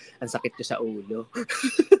 ang sakit ko sa ulo.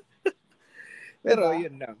 Pero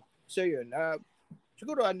yun lang. So yun,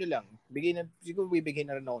 siguro siguro bibigyan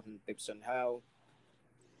na rin ako ng tips on how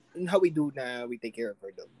we take care of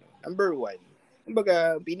our dog. No? Number 1,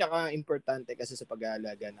 kumbaga, pinaka-importante kasi sa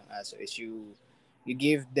pag-aalaga ng aso is you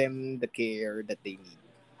give them the care that they need.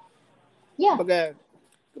 Yeah. Kumbaga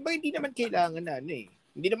hindi naman kailangan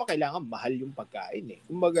hindi naman kailangan mahal yung pagkain eh.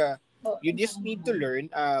 Kumbaga, you just need to learn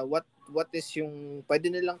what is yung pwede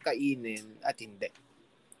nilang kainin at hindi.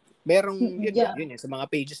 Merong yun sa mga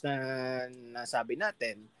pages na nasabi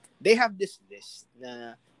natin, they have this list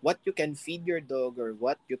na what you can feed your dog or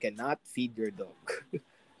what you cannot feed your dog.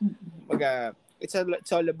 Kumbaga, it's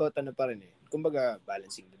all about pa rin eh. Kumbaga,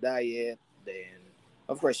 balancing the diet, then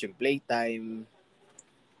of course yung playtime,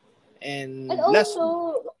 and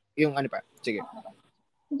also yung pa. Sige.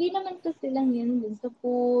 Hindi naman kasi lang yun din sa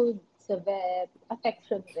food, sa vet,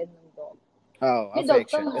 affection din ng dog.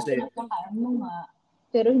 Affection. Kasi pinapakain mo nga,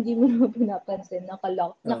 pero hindi mo naman pinapansin,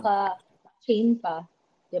 naka-chain pa,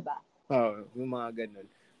 diba? Yung mga ganun.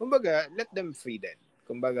 Kumbaga, let them free then.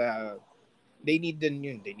 Kumbaga, they need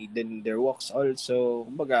their walks also.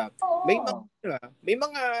 Kumbaga, may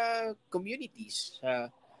mga communities.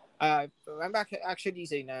 I'm actually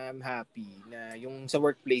saying na I'm happy na yung sa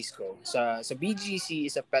workplace ko, sa BGC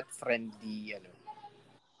is a pet friendly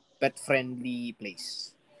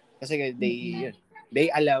place. Kasi they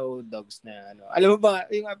allow dogs na Alam mo ba,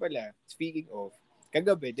 yung nga pala, speaking of,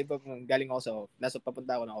 kagabi, di ba galing ako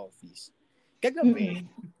papunta ako ng office. Kagabi,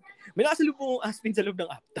 may nakasalubong aspin sa loob ng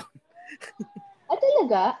Uptown.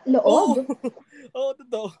 Talaga? Loob? Oo,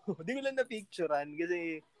 totoo. Hindi ko lang na-picturean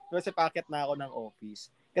kasi packet na ako ng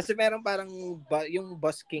office. Kasi meron parang yung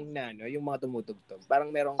busking na, yung mga tumutugtog.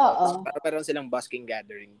 Parang meron silang busking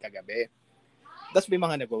gathering kagabi. Tapos may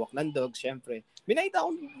mga nag-walk ng dog, syempre. May nakita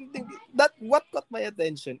akong, what caught my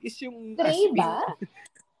attention is yung Stray ba?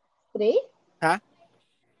 Stray? Ha?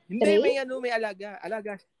 Hindi, Stray? may alaga.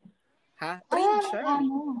 Alaga. Ha? Trained siya.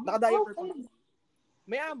 Naka-diaper pa.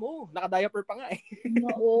 May amo. Naka-diaper pa nga eh.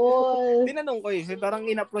 Nool. Tinanong ko eh. Parang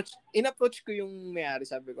in-approach ko yung may-ari.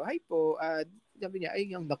 Sabi ko, hi po. Sabi niya,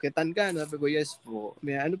 ay, yung nakitan ka. Sabi ko, yes po.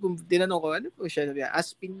 May ano po, tinanong ko, ano po siya? Sabi niya,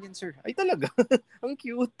 Aspin yan, sir. Ay, talaga. Ang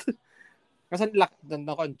cute. Kasi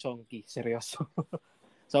tanda ko ang chonky. Seryoso.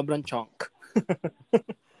 Sobrang chonk.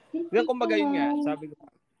 Yan, kumbaga yun nga. Sabi ko,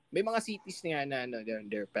 may mga cities nga na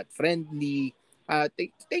they're pet friendly.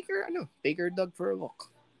 Take your dog for a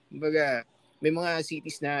walk. Kumbaga, may mga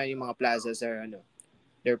cities na yung mga plazas are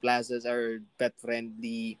their plazas are pet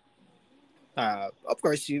friendly. Of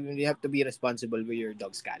course, you have to be responsible with your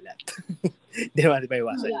dog's kalat. Di ba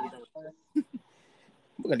iwasan?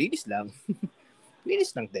 Kumbaga, linis lang.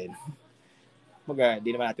 Linis lang din. Kumbaga,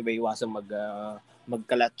 di naman natin ba iwasan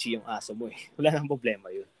magkalatchi yung aso mo eh. Wala nang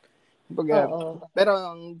problema yun. Kumbaga, pero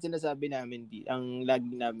ang sinasabi namin ang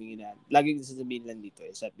laging sasabihin lang dito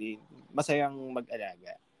is at masayang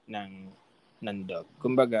mag-alaga ng dog.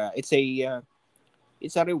 Kumbaga, it's a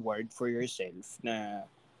reward for yourself na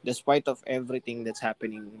despite of everything that's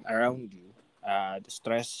happening around you, the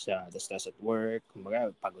stress at work,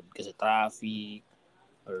 kumbaga, pagod ka sa traffic,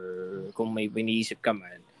 or kung may iniisip ka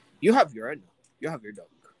man, you have your dog. You have your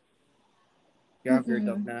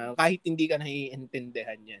dog na kahit hindi ka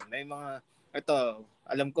naiintindihan yan. May mga,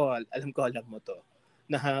 alam mo to,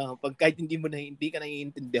 na pag kahit hindi ka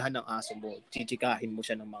naiintindihan ng aso mo, chichikahin mo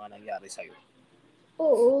siya ng mga nangyari sa'yo.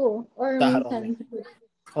 Oo. Or minsan.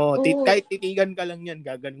 Kahit titigan ka lang yan,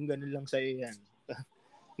 gaganon-ganon lang sa'yo yan.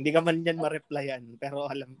 Hindi ka man yan ma-replyan, pero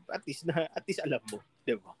at least alam mo.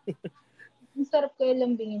 Diba? Ang sarap kayo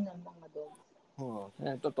lambingin ng mga dog.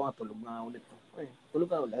 Totoo nga, tulog nga ulit. Tulog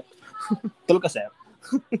ka ulit. Tulog ka, sir.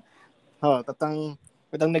 Tatang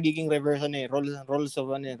nagiging reversal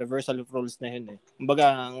reversal of roles na yun eh.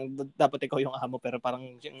 Kumbaga, dapat ikaw yung amo, pero parang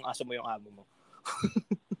yung aso mo yung amo mo.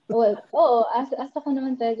 Asa ko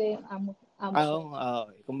naman talaga yung amo.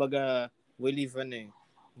 Kumbaga, we live, we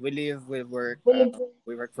work,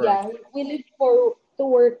 we work for... Yeah, we live to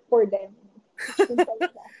work for them.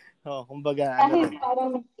 Kumbaga, kahit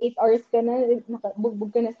parang 8 hours ka na,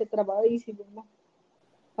 nakabugbog ka na sa trabaho, isipin mo.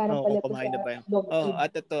 Parang pala kumain na ba yung...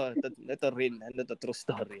 at ito real, true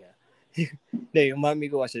story. Hindi, yung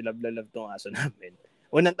mami ko kasi love tong aso namin.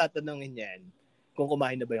 Unang tatanungin yan, kung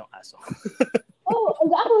kumain na ba yung aso.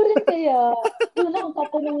 Ako rin kaya. Unang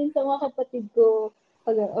tatanungin sa mga kapatid ko,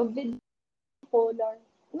 polar,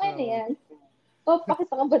 kumain na yan. Paki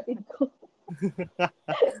sa kapatid ko.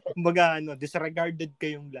 Kumbaga, disregarded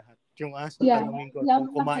kayong lahat. Yung aso, tanongin ko,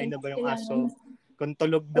 kung kumain na ba yung aso? Kung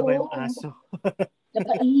tulog na ba yung aso?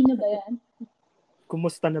 Napaihi na ba yan?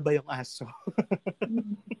 Kumusta na ba yung aso?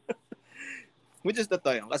 Which is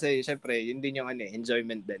totoo yun. Kasi, syempre, yun din yung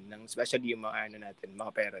enjoyment din. Especially yung mga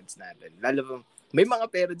mga parents natin. Lalo, may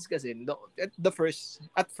mga parents kasi,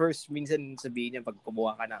 at first, minsan sabihin niya, pag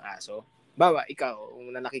kumuha ka ng aso, bawa, ikaw,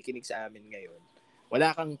 kung nakikinig sa amin ngayon,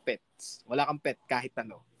 wala kang pets. Wala kang pet kahit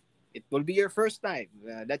ano. It will be your first time.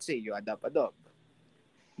 Let's say you adopt a dog.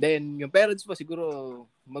 Then, yung parents mo siguro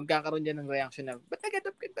magkakaroon yan ng reaction na, ba't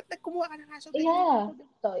kumuha ka ng aso? Yeah.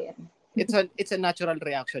 So, yeah. It's a natural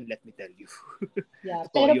reaction, let me tell you. Yeah.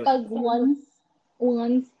 Pero pag once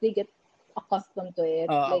they get accustomed to it,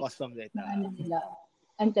 accustomed to it.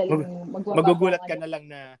 I'm telling you, magugulat ka na lang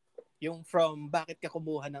na yung from bakit ka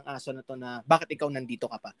kumuha ng aso na to na bakit ikaw nandito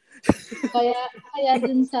ka pa. kaya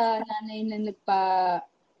dun sa nanay na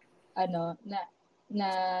na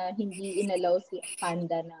hindi inalaw si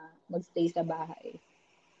Panda na magstay sa bahay.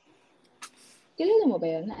 Kilala mo ba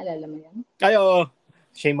yun? Naalala mo yan? Ayo,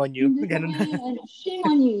 shame on you. Ganun na. Shame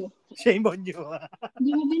on you. Shame on you.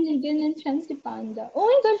 Hindi mo binigyan ng chance si Panda. Oh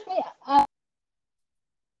my gosh, may...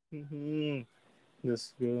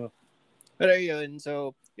 Let's go. Pero yun,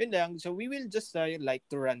 so, yun lang. So, we will just like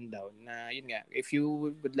to run down na, yun nga, if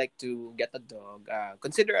you would like to get a dog,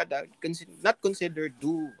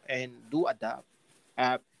 do adopt.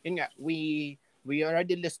 Yun nga, we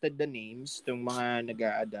already listed the names ng mga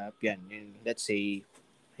nag-a-adapt. Yan, let's say,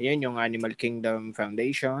 ayan yung Animal Kingdom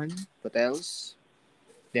Foundation. What else?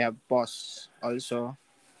 They have POS also.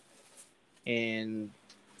 And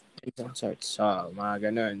sorts. Mga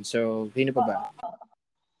ganun. So, sino pa ba?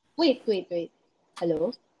 Wait. Hello?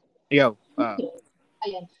 Yo.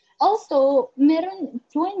 Ayan. Also,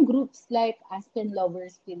 join groups like Aspen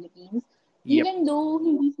Lovers Philippines. Yep. Even though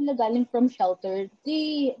hindi sila galing from shelter,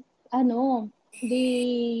 they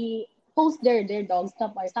post their dogs na,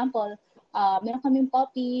 for example, meron kaming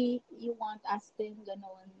puppy, you want Aspen,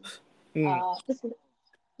 gano'n. Tapos,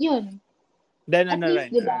 yun. Then, At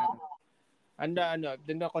least, di ba?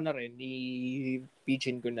 Din ako na rin,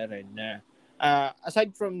 i-pitchin ko na rin na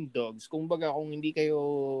aside from dogs, kung hindi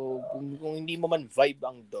mo man vibe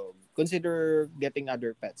ang dog, consider getting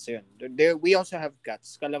other pets. Yun. We also have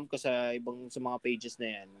cats. Kalam ko sa mga pages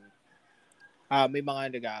na yan, may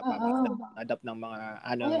mga nag-adapt ng mga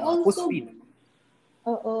puspin.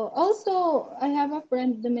 Oo. Also, I have a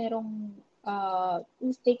friend na merong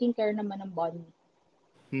who's taking care naman ng bunny.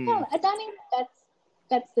 Daming pets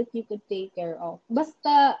that you could take care of.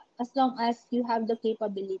 Basta, as long as you have the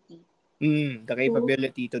capability. The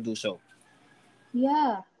capability to do so.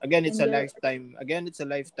 Yeah. Again, it's a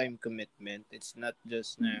lifetime commitment. It's not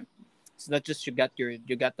just you got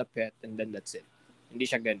a pet and then that's it. Hindi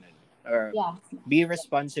siya ganun. Be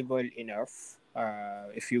responsible enough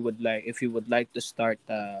if you would like to start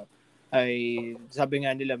ay sabi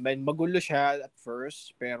nga nila, magulo siya at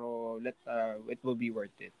first pero it will be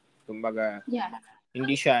worth it. Kumbaga,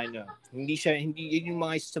 hindi yung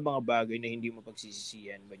mga isa sa mga bagay na hindi mo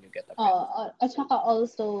pagsisisihan when you get a pet. At saka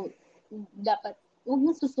also, dapat, huwag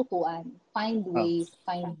mo susukuan. Find ways.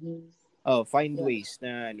 Find ways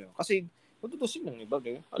na kasi, matutusin ng iba,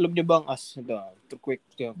 alam niyo ba ang quick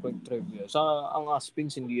trivia, ang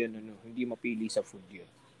aspins hindi mapili sa food yan.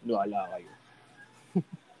 Wala kayo.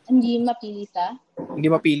 Hindi mapili sa? Hindi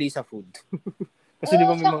mapili sa food. Kasi di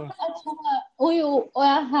ba may mga...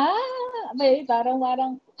 May parang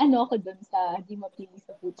ako dun sa hindi mapili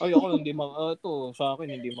sa food. Ay, ako sa akin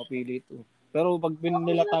hindi mapili ito. Pero pag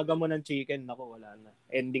nilataga mo ng chicken, wala na.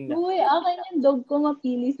 Ending na. Akin yung dog ko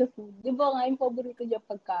mapili sa food. Di ba nga yung paborito niya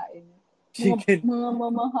pagkain? Chicken. Mga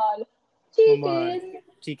mamahal.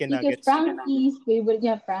 Chicken nuggets. Frankie's. Favorite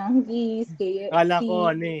niya, Frankie's. Kala ko,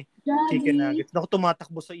 chicken nuggets.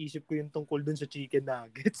 Tumatakbo sa isip ko yung tungkol dun sa chicken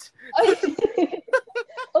nuggets.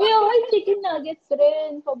 Chicken nuggets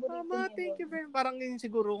rin. Paborito niya. Thank you very much. Parang yun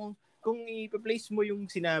siguro, kung i-place mo yung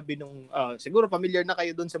sinabi nung, siguro familiar na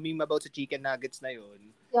kayo dun sa meme about sa chicken nuggets na yun.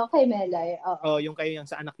 Yung kay Melay. Yung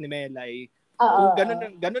sa anak ni Melay. Kung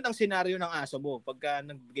ganun ang senaryo ng aso mo pagka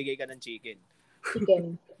nagbigay ka ng chicken.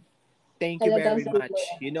 Thank you very much.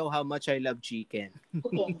 You know how much I love chicken.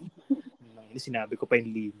 Sinabi ko pa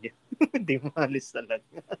yung linya. Hindi mo alis talaga.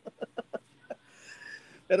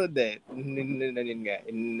 Pero at the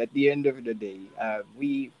end of the day,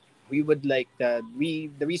 we would like the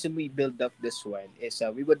reason we build up this one is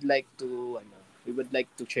we would like to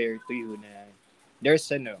share to you na there's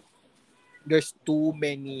too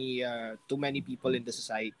many people in the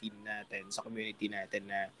society natin, sa community natin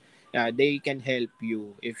na they can help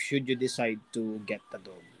you if should you decide to get a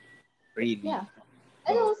dog. Really. Yeah.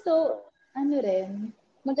 And also,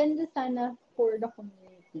 maganda sana for the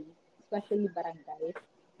community, especially barangay.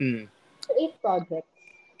 Create projects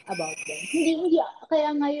about them. Hindi, kaya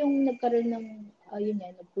nga yung nagkaroon ng,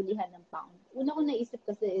 nagpulihan ng pound. Una ko naisip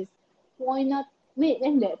kasi is, why not,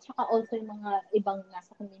 tsaka also yung mga ibang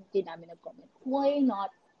nasa community namin nag-comment, why not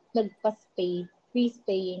nagpa-spay, free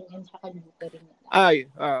spaying, and tsaka neutering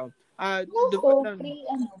nila.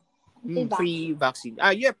 Free vaccine.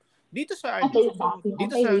 Yep. Dito sa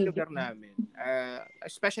lugar namin,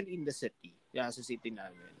 especially in the city, sa city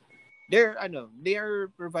namin, they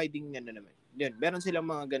are providing naman. Yun, meron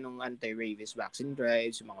silang mga ganong anti-rabies vaccine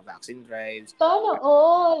drives, mga vaccine drives. Sana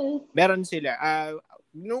all! Meron sila.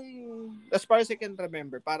 As far as I can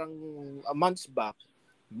remember, parang a months back,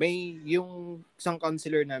 may yung isang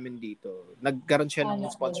counselor namin dito, nagkaroon siya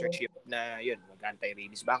ng sponsorship na yun,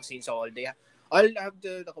 mag-anti-rabies vaccine. So all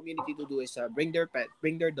the community to do is bring their pet,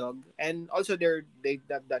 bring their dog, and also they've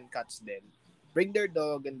done cats then. Bring their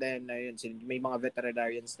dog, and then may mga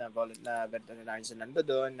veterinarians na nando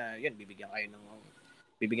doon na bibigyan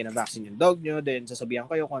ng vaccine yung dog nyo, then sasabihan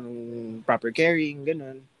kayo kung anong proper caring,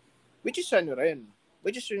 ganun. Which is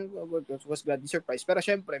was gladly surprised. Pero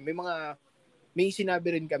syempre, may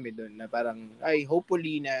sinabi rin kami doon na parang,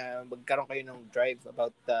 hopefully na magkaroon kayo ng drive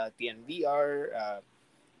about TNVR,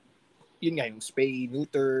 yun nga, yung spay,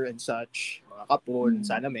 neuter, and such, mga kapon,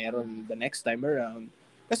 sana meron the next time around.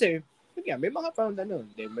 Kasi, may mga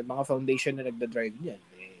may mga foundation na nagda-drive niyan.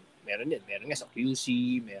 Meron nga sa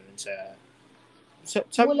QC, meron sa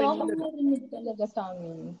wala akong narinig talaga sa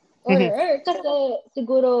amin. Or kasi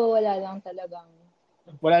siguro wala lang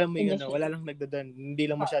nagdadan. Hindi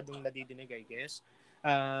lang masyadong nadidinig, I guess.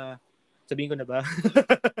 Sabihin ko na ba?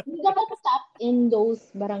 Hindi ka ba tap in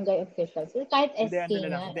those barangay officials? Kahit SK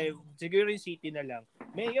na. Siguro yung city na lang.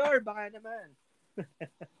 Mayor, baka naman.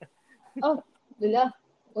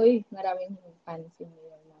 Uy, maraming fans yung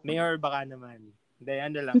Mayor. Mayor, baka naman. Hindi,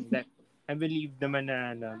 I believe naman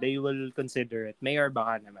na they will consider it. Mayor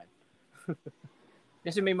baka naman.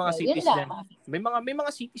 Kasi may mga cities din. May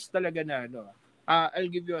mga cities talaga na I'll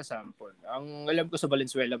give you a sample. Ang alam ko sa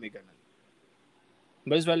Valenzuela may ganun.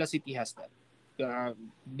 Valenzuela City has that.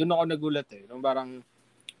 Doon ako nagulat Nung parang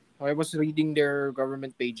I was reading their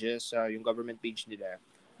government pages, yung government page nila.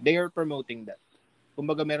 They are promoting that.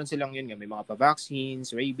 Kumbaga meron silang yun nga, may mga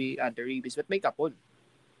pa-vaccines, rabies, anti-rabies, but may kapon.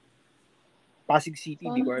 Pasig City,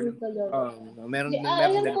 di ko alam. Meron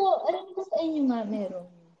Alam ko sa inyo nga meron.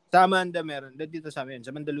 Sa Amanda meron. Dito sa amin, sa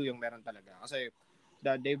Mandaluyong meron talaga. Kasi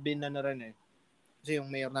they've been rin Kasi yung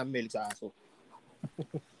mayor namin mahilig sa aso.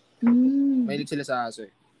 Mahilig sila sa aso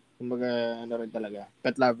Kumbaga, rin talaga.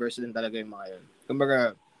 Pet lovers din talaga yung mga yun.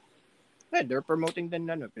 Kumbaga, they're promoting din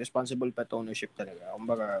responsible pet ownership talaga.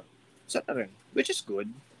 Kumbaga, sa rin. Which is good.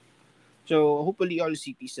 So, hopefully all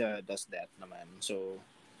cities does that naman. So,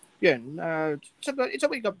 yun. It's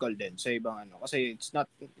a wake-up call din sa ibang Kasi it's not,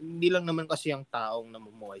 hindi lang naman kasi ang taong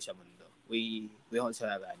namumuhay sa mundo. We also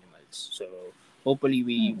have animals. So, hopefully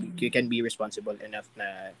we can be responsible enough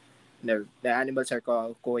na the animals are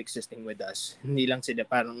coexisting with us. Hindi lang sila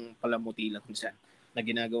parang palamuti lang sa na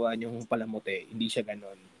ginagawa niyong palamuti. Hindi siya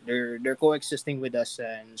ganon. They're coexisting with us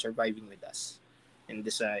and surviving with us in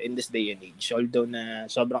this day and age. Although na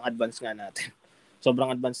sobrang advanced nga natin. Sobrang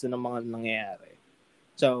advanced na ng mga nangyayari.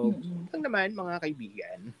 So, lang naman mga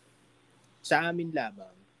kaibigan, sa amin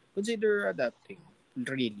lamang, consider adapting.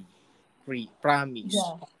 Really. Promise.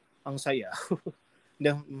 Yeah. Ang saya.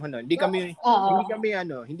 Hindi kami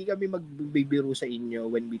magbibiro sa inyo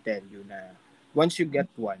when we tell you na once you get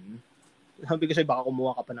one, sabi ko sa'yo, baka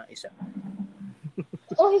kumuha ka pa ng isa.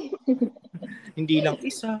 Hindi lang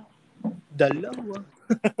isa, dalawa,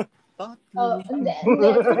 tatlo. Hindi.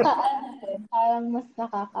 Parang mas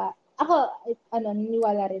nakaka... Ako,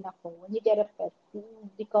 niniwala rin ako. When you get a pet, you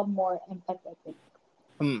become more empathetic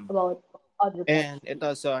about other pets. And it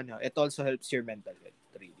also helps your mental health,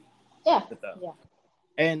 really. Yeah.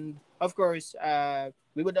 And, of course,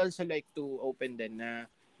 we would also like to open din na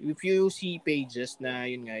if you see pages na,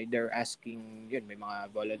 yun nga, they're asking, may mga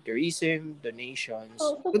volunteerism, donations,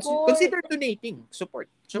 consider donating. Support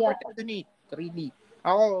and donate, really.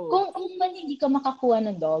 Kung man hindi ka makakuha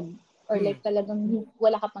ng dog, or like talagang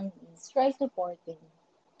wala ka pang needs, try supporting.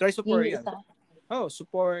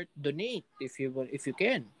 Support, donate if you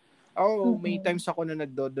can. May times ako na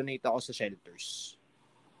nagdo-donate ako sa shelters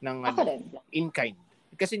ng in kind.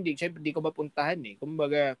 Kasi hindi ko mapuntahan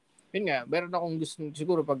Kumbaga, yun nga, meron akong gusto,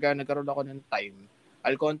 siguro pagka nagkaroon ako ng time,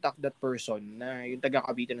 I'll contact that person na yung taga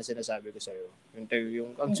Cavite na sinasabi ko sa'yo.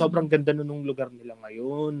 Ang sobrang ganda nung lugar nila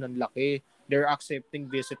ngayon, ang laki. They're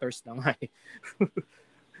accepting visitors na nga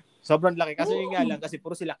Sobrang laki. Kasi yun nga lang, kasi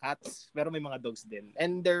puro sila cats, pero may mga dogs din.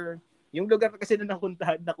 And yung lugar kasi na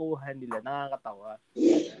nakuha nila, nakakatawa.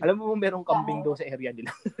 Alam mo merong kambing daw sa area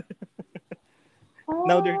nila.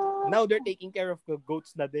 Now they're taking care of the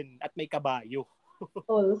goats na din at may kabayo.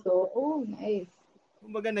 Also, nice.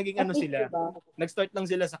 Kumbaga naging sila. Nag-start lang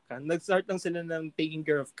sila ng taking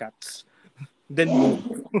care of cats. Then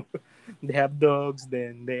they have dogs,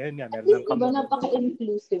 then meron ng kambing.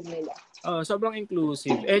 Napaka-inclusive nila. Sobrang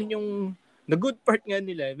inclusive. And yung the good part nga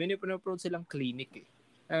nila, may pinopromote silang clinic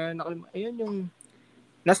ayun yung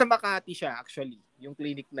nasa Makati siya actually, yung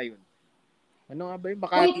clinic na yun. Ano nga ba yung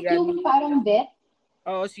Makati? Wait, yung parang vet?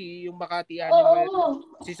 Yung Makati Animal.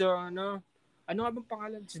 Ano nga bang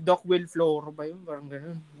pangalan? Si Doc Will Floro ba yun? Parang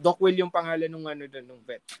gano'n. Doc Will yung pangalan nung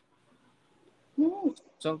vet.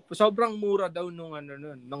 So, sobrang mura daw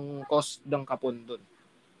nung cost ng kapon doon.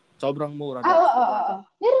 Sobrang mura daw.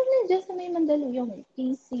 Meron na dyan sa may Mandaluyong,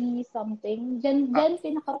 PC something. Dyan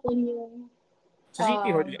pinakapon yung... Sa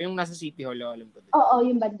City Hall, yung nasa City Hall, alam ko din.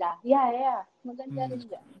 Yung banda. Yeah. Maganda rin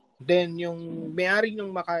dyan. Then, yung may-ari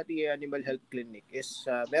ng Makati Animal Health Clinic is,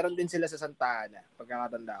 meron din sila sa Santa Ana,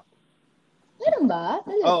 pagkakatanda ko. Meron ba?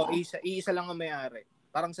 Isa lang ang may-ari.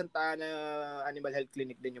 Parang Santa Ana Animal Health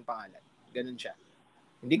Clinic din yung pangalan. Ganun siya.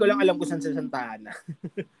 Hindi ko lang alam kung saan sa Santa Ana.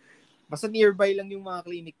 Basta nearby lang yung mga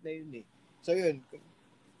clinic na yun So yun,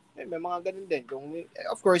 may mga ganun din.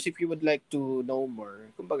 Of course, if you would like to know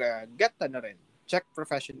more, kumbaga, get na rin.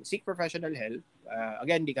 Seek professional help.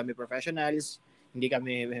 Again, hindi kami professionals, hindi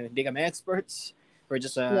kami experts. We're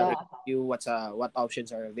just review what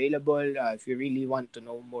options are available. If you really want to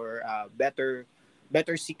know more, better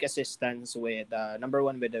seek assistance with number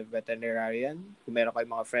one with a veterinarian. Kung meron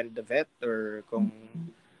kayong mga friend the vet or kung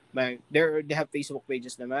they have Facebook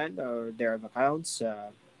pages naman or they have accounts.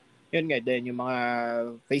 Yun nga din yung mga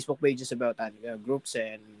Facebook pages about groups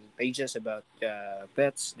and pages about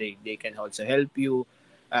pets. They can also help you.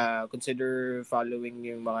 consider following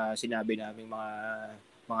yung mga sinabi naming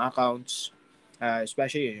mga accounts,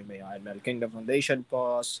 especially may Animal Kingdom Foundation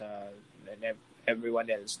po, and everyone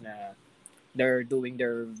else na they're doing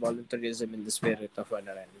their volunteerism in the spirit of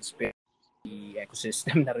spirit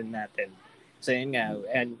ecosystem na rin natin. So yun nga,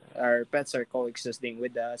 and our pets are coexisting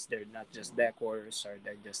with us. They're not just decors, or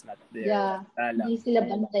they're just not there. Hindi sila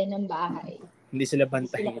bantay ng bahay. Hindi sila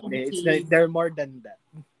bantay. They're more than that.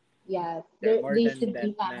 Yeah, they're more they than should that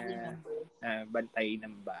be family members. Bantay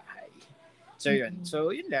ng bahay. So yun.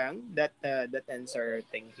 So yun lang. That ends our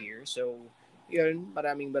thing here. So yun,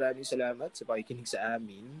 maraming salamat sa pakikinig sa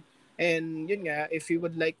amin. And yun nga, if you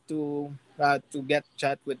would like to get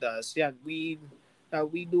chat with us, yeah, we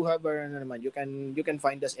do have our you can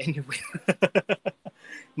find us anywhere.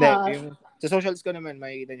 Yung sa socials ko naman,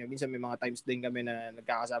 makikita nyo, minsan may mga times din kami na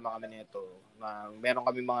nagkakasama kami nito. Meron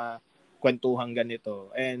kami mga kwentuhang ganito.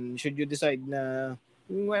 And should you decide na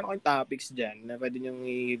meron kayong topics dyan na pwede nyo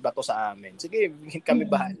ibato sa amin, sige, kami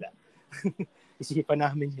bahala. Isipan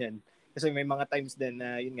namin yan. Kasi may mga times din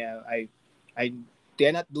na, yun nga, I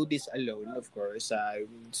cannot do this alone, of course.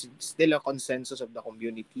 Still a consensus of the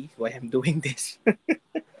community why I'm doing this.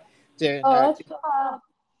 So,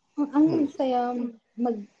 ang saya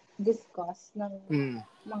mag-discuss ng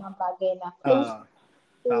mga bagay na close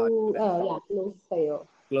sa'yo.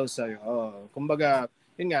 Close sa'yo. Kumbaga,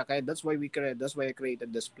 yun nga, kaya that's why I created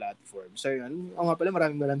this platform. So yun, nga pala,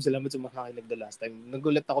 maraming salamat sa makakinig the last time.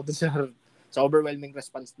 Nagulat ako dun sa overwhelming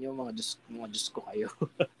response niyo, mga Diyos ko kayo.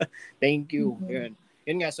 Thank you.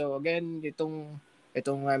 Yun nga, so again,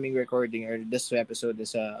 itong aming recording or this episode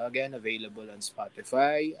is again available on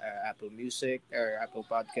Spotify, Apple Music, or Apple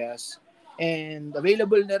Podcasts, and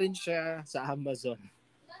available na rin siya sa Amazon.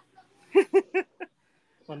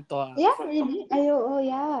 Yeah, really?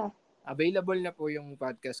 Yeah. Available na po yung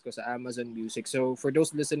podcast ko sa Amazon Music. So for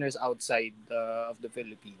those listeners outside of the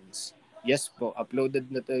Philippines, yes po, uploaded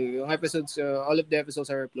na to. Yung episodes, all of the episodes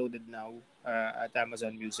are uploaded now at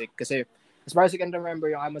Amazon Music. Kasi as far as I can remember,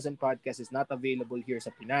 yung Amazon Podcast is not available here sa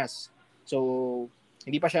Pinas. So,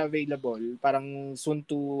 hindi pa siya available. Parang soon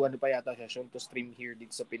to stream here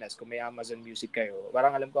dito sa Pinas. Kung may Amazon Music kayo.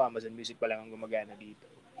 Parang alam ko, Amazon Music pa lang ang gumagana dito.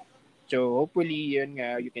 So, hopefully, yun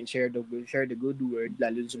nga, you can share the good word,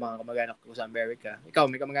 lalo sa mga kamag-anak ko sa Amerika. Ikaw,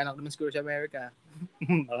 may kamag-anak naman siguro sa Amerika.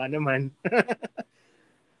 Baka naman.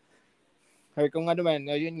 Or kung ano man,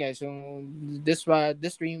 yun nga, so this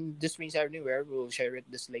streams everywhere. We'll share it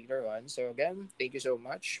this later on. So again, thank you so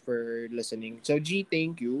much for listening. So G,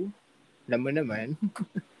 thank you. Alam mo naman.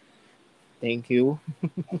 Thank you.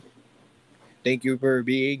 Thank you for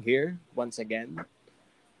being here once again.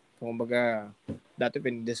 Kumbaga, dati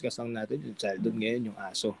pinidiscuss lang natin yung childhood, ngayon yung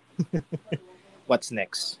aso. What's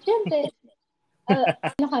next? Siyempre,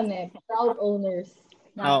 kami, proud owners.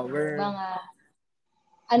 We're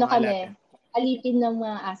kami, alipin ng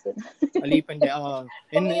mga aso. Alipin din.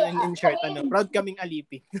 In short, proud kaming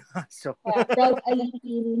alipin. So, proud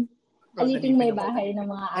alipin. Alipin may bahay ng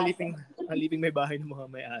mga aso. Alipin may bahay ng mga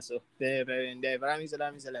may aso. Maraming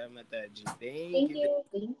salamat, G. Thank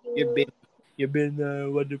you. You've been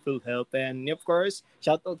wonderful help. And of course,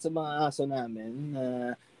 shoutout sa mga aso namin.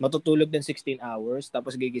 Matutulog din 16 hours,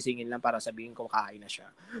 tapos gigisingin lang para sabihin ko kain na siya.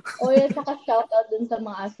 Saka shoutout dun sa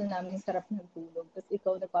mga aso namin, sarap ng tulog. Tapos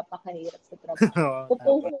ikaw nagpapakahirap sa trabaho.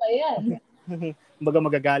 Pupungo ka yan. Baga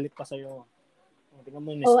magagalit pa sa'yo.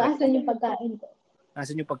 Asan yung pagkain ko?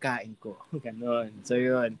 Asan yung pagkain ko? Ganon. So,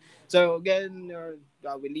 yun. So, again,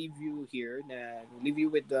 we leave you here. Leave you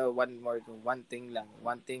with one thing lang.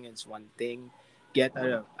 One thing is one thing.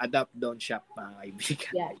 Adapt, don't shop, mga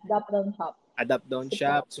kaibigan. Yeah, adapt, don't shop. Adapt, don't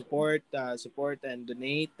shop. Support and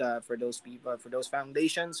donate for those people, for those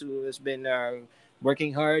foundations who has been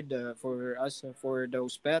working hard for us, for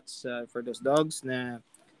those pets, for those dogs na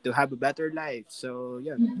to have a better life. So,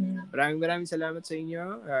 yun. Maraming salamat sa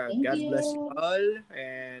inyo. God bless you all.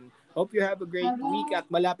 And hope you have a great week at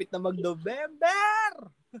malapit na mag-November!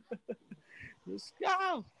 Diyos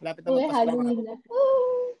ka! Malapit na mag-Pasko. Halloween na.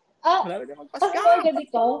 Malapit na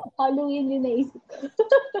mag-Pasko. Halloween yung naisip ko.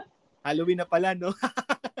 Halloween na pala, no?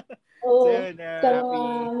 So,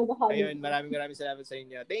 yun, maraming salamat sa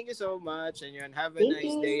inyo. Thank you so much. And yun, have a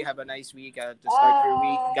nice day, have a nice week to start your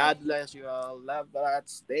week. God bless you all. Love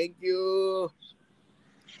lots. Thank you.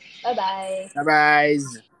 Bye-bye. Bye-bye.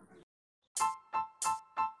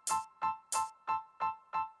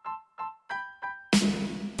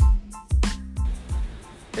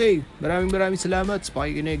 Hey, maraming salamat sa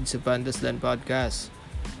pakikinig sa Pandaslan Podcast.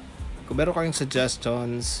 Kung meron kayong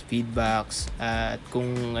suggestions, feedbacks, at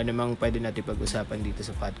kung ano mang pwede natin pag-usapan dito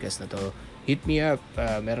sa podcast na to, hit me up.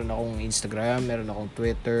 Meron akong Instagram, meron akong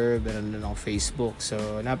Twitter, meron din akong Facebook.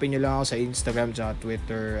 So, hanapin nyo lang ako sa Instagram at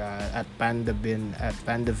Twitter at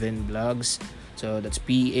Pandavin Vlogs. So, that's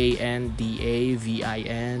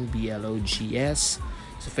PANDAVINBLOGS.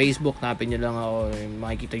 Sa Facebook, hanapin nyo lang ako.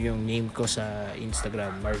 Makikita yung name ko sa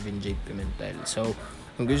Instagram, Marvin J. Pimentel. So,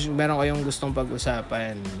 kung meron kayong gustong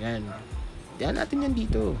pag-usapan, yan natin yan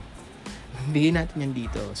dito. Bigyan natin yan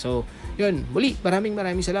dito. So, yun. Muli,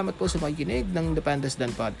 maraming salamat po sa pakikinig ng The Pandas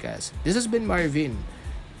Dan Podcast. This has been Marvin,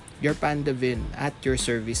 your Pandavin, at your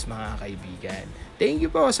service, mga kaibigan. Thank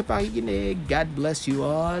you po sa pakikinig. God bless you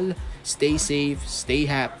all. Stay safe, stay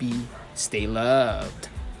happy, stay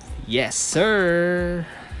loved. Yes, sir!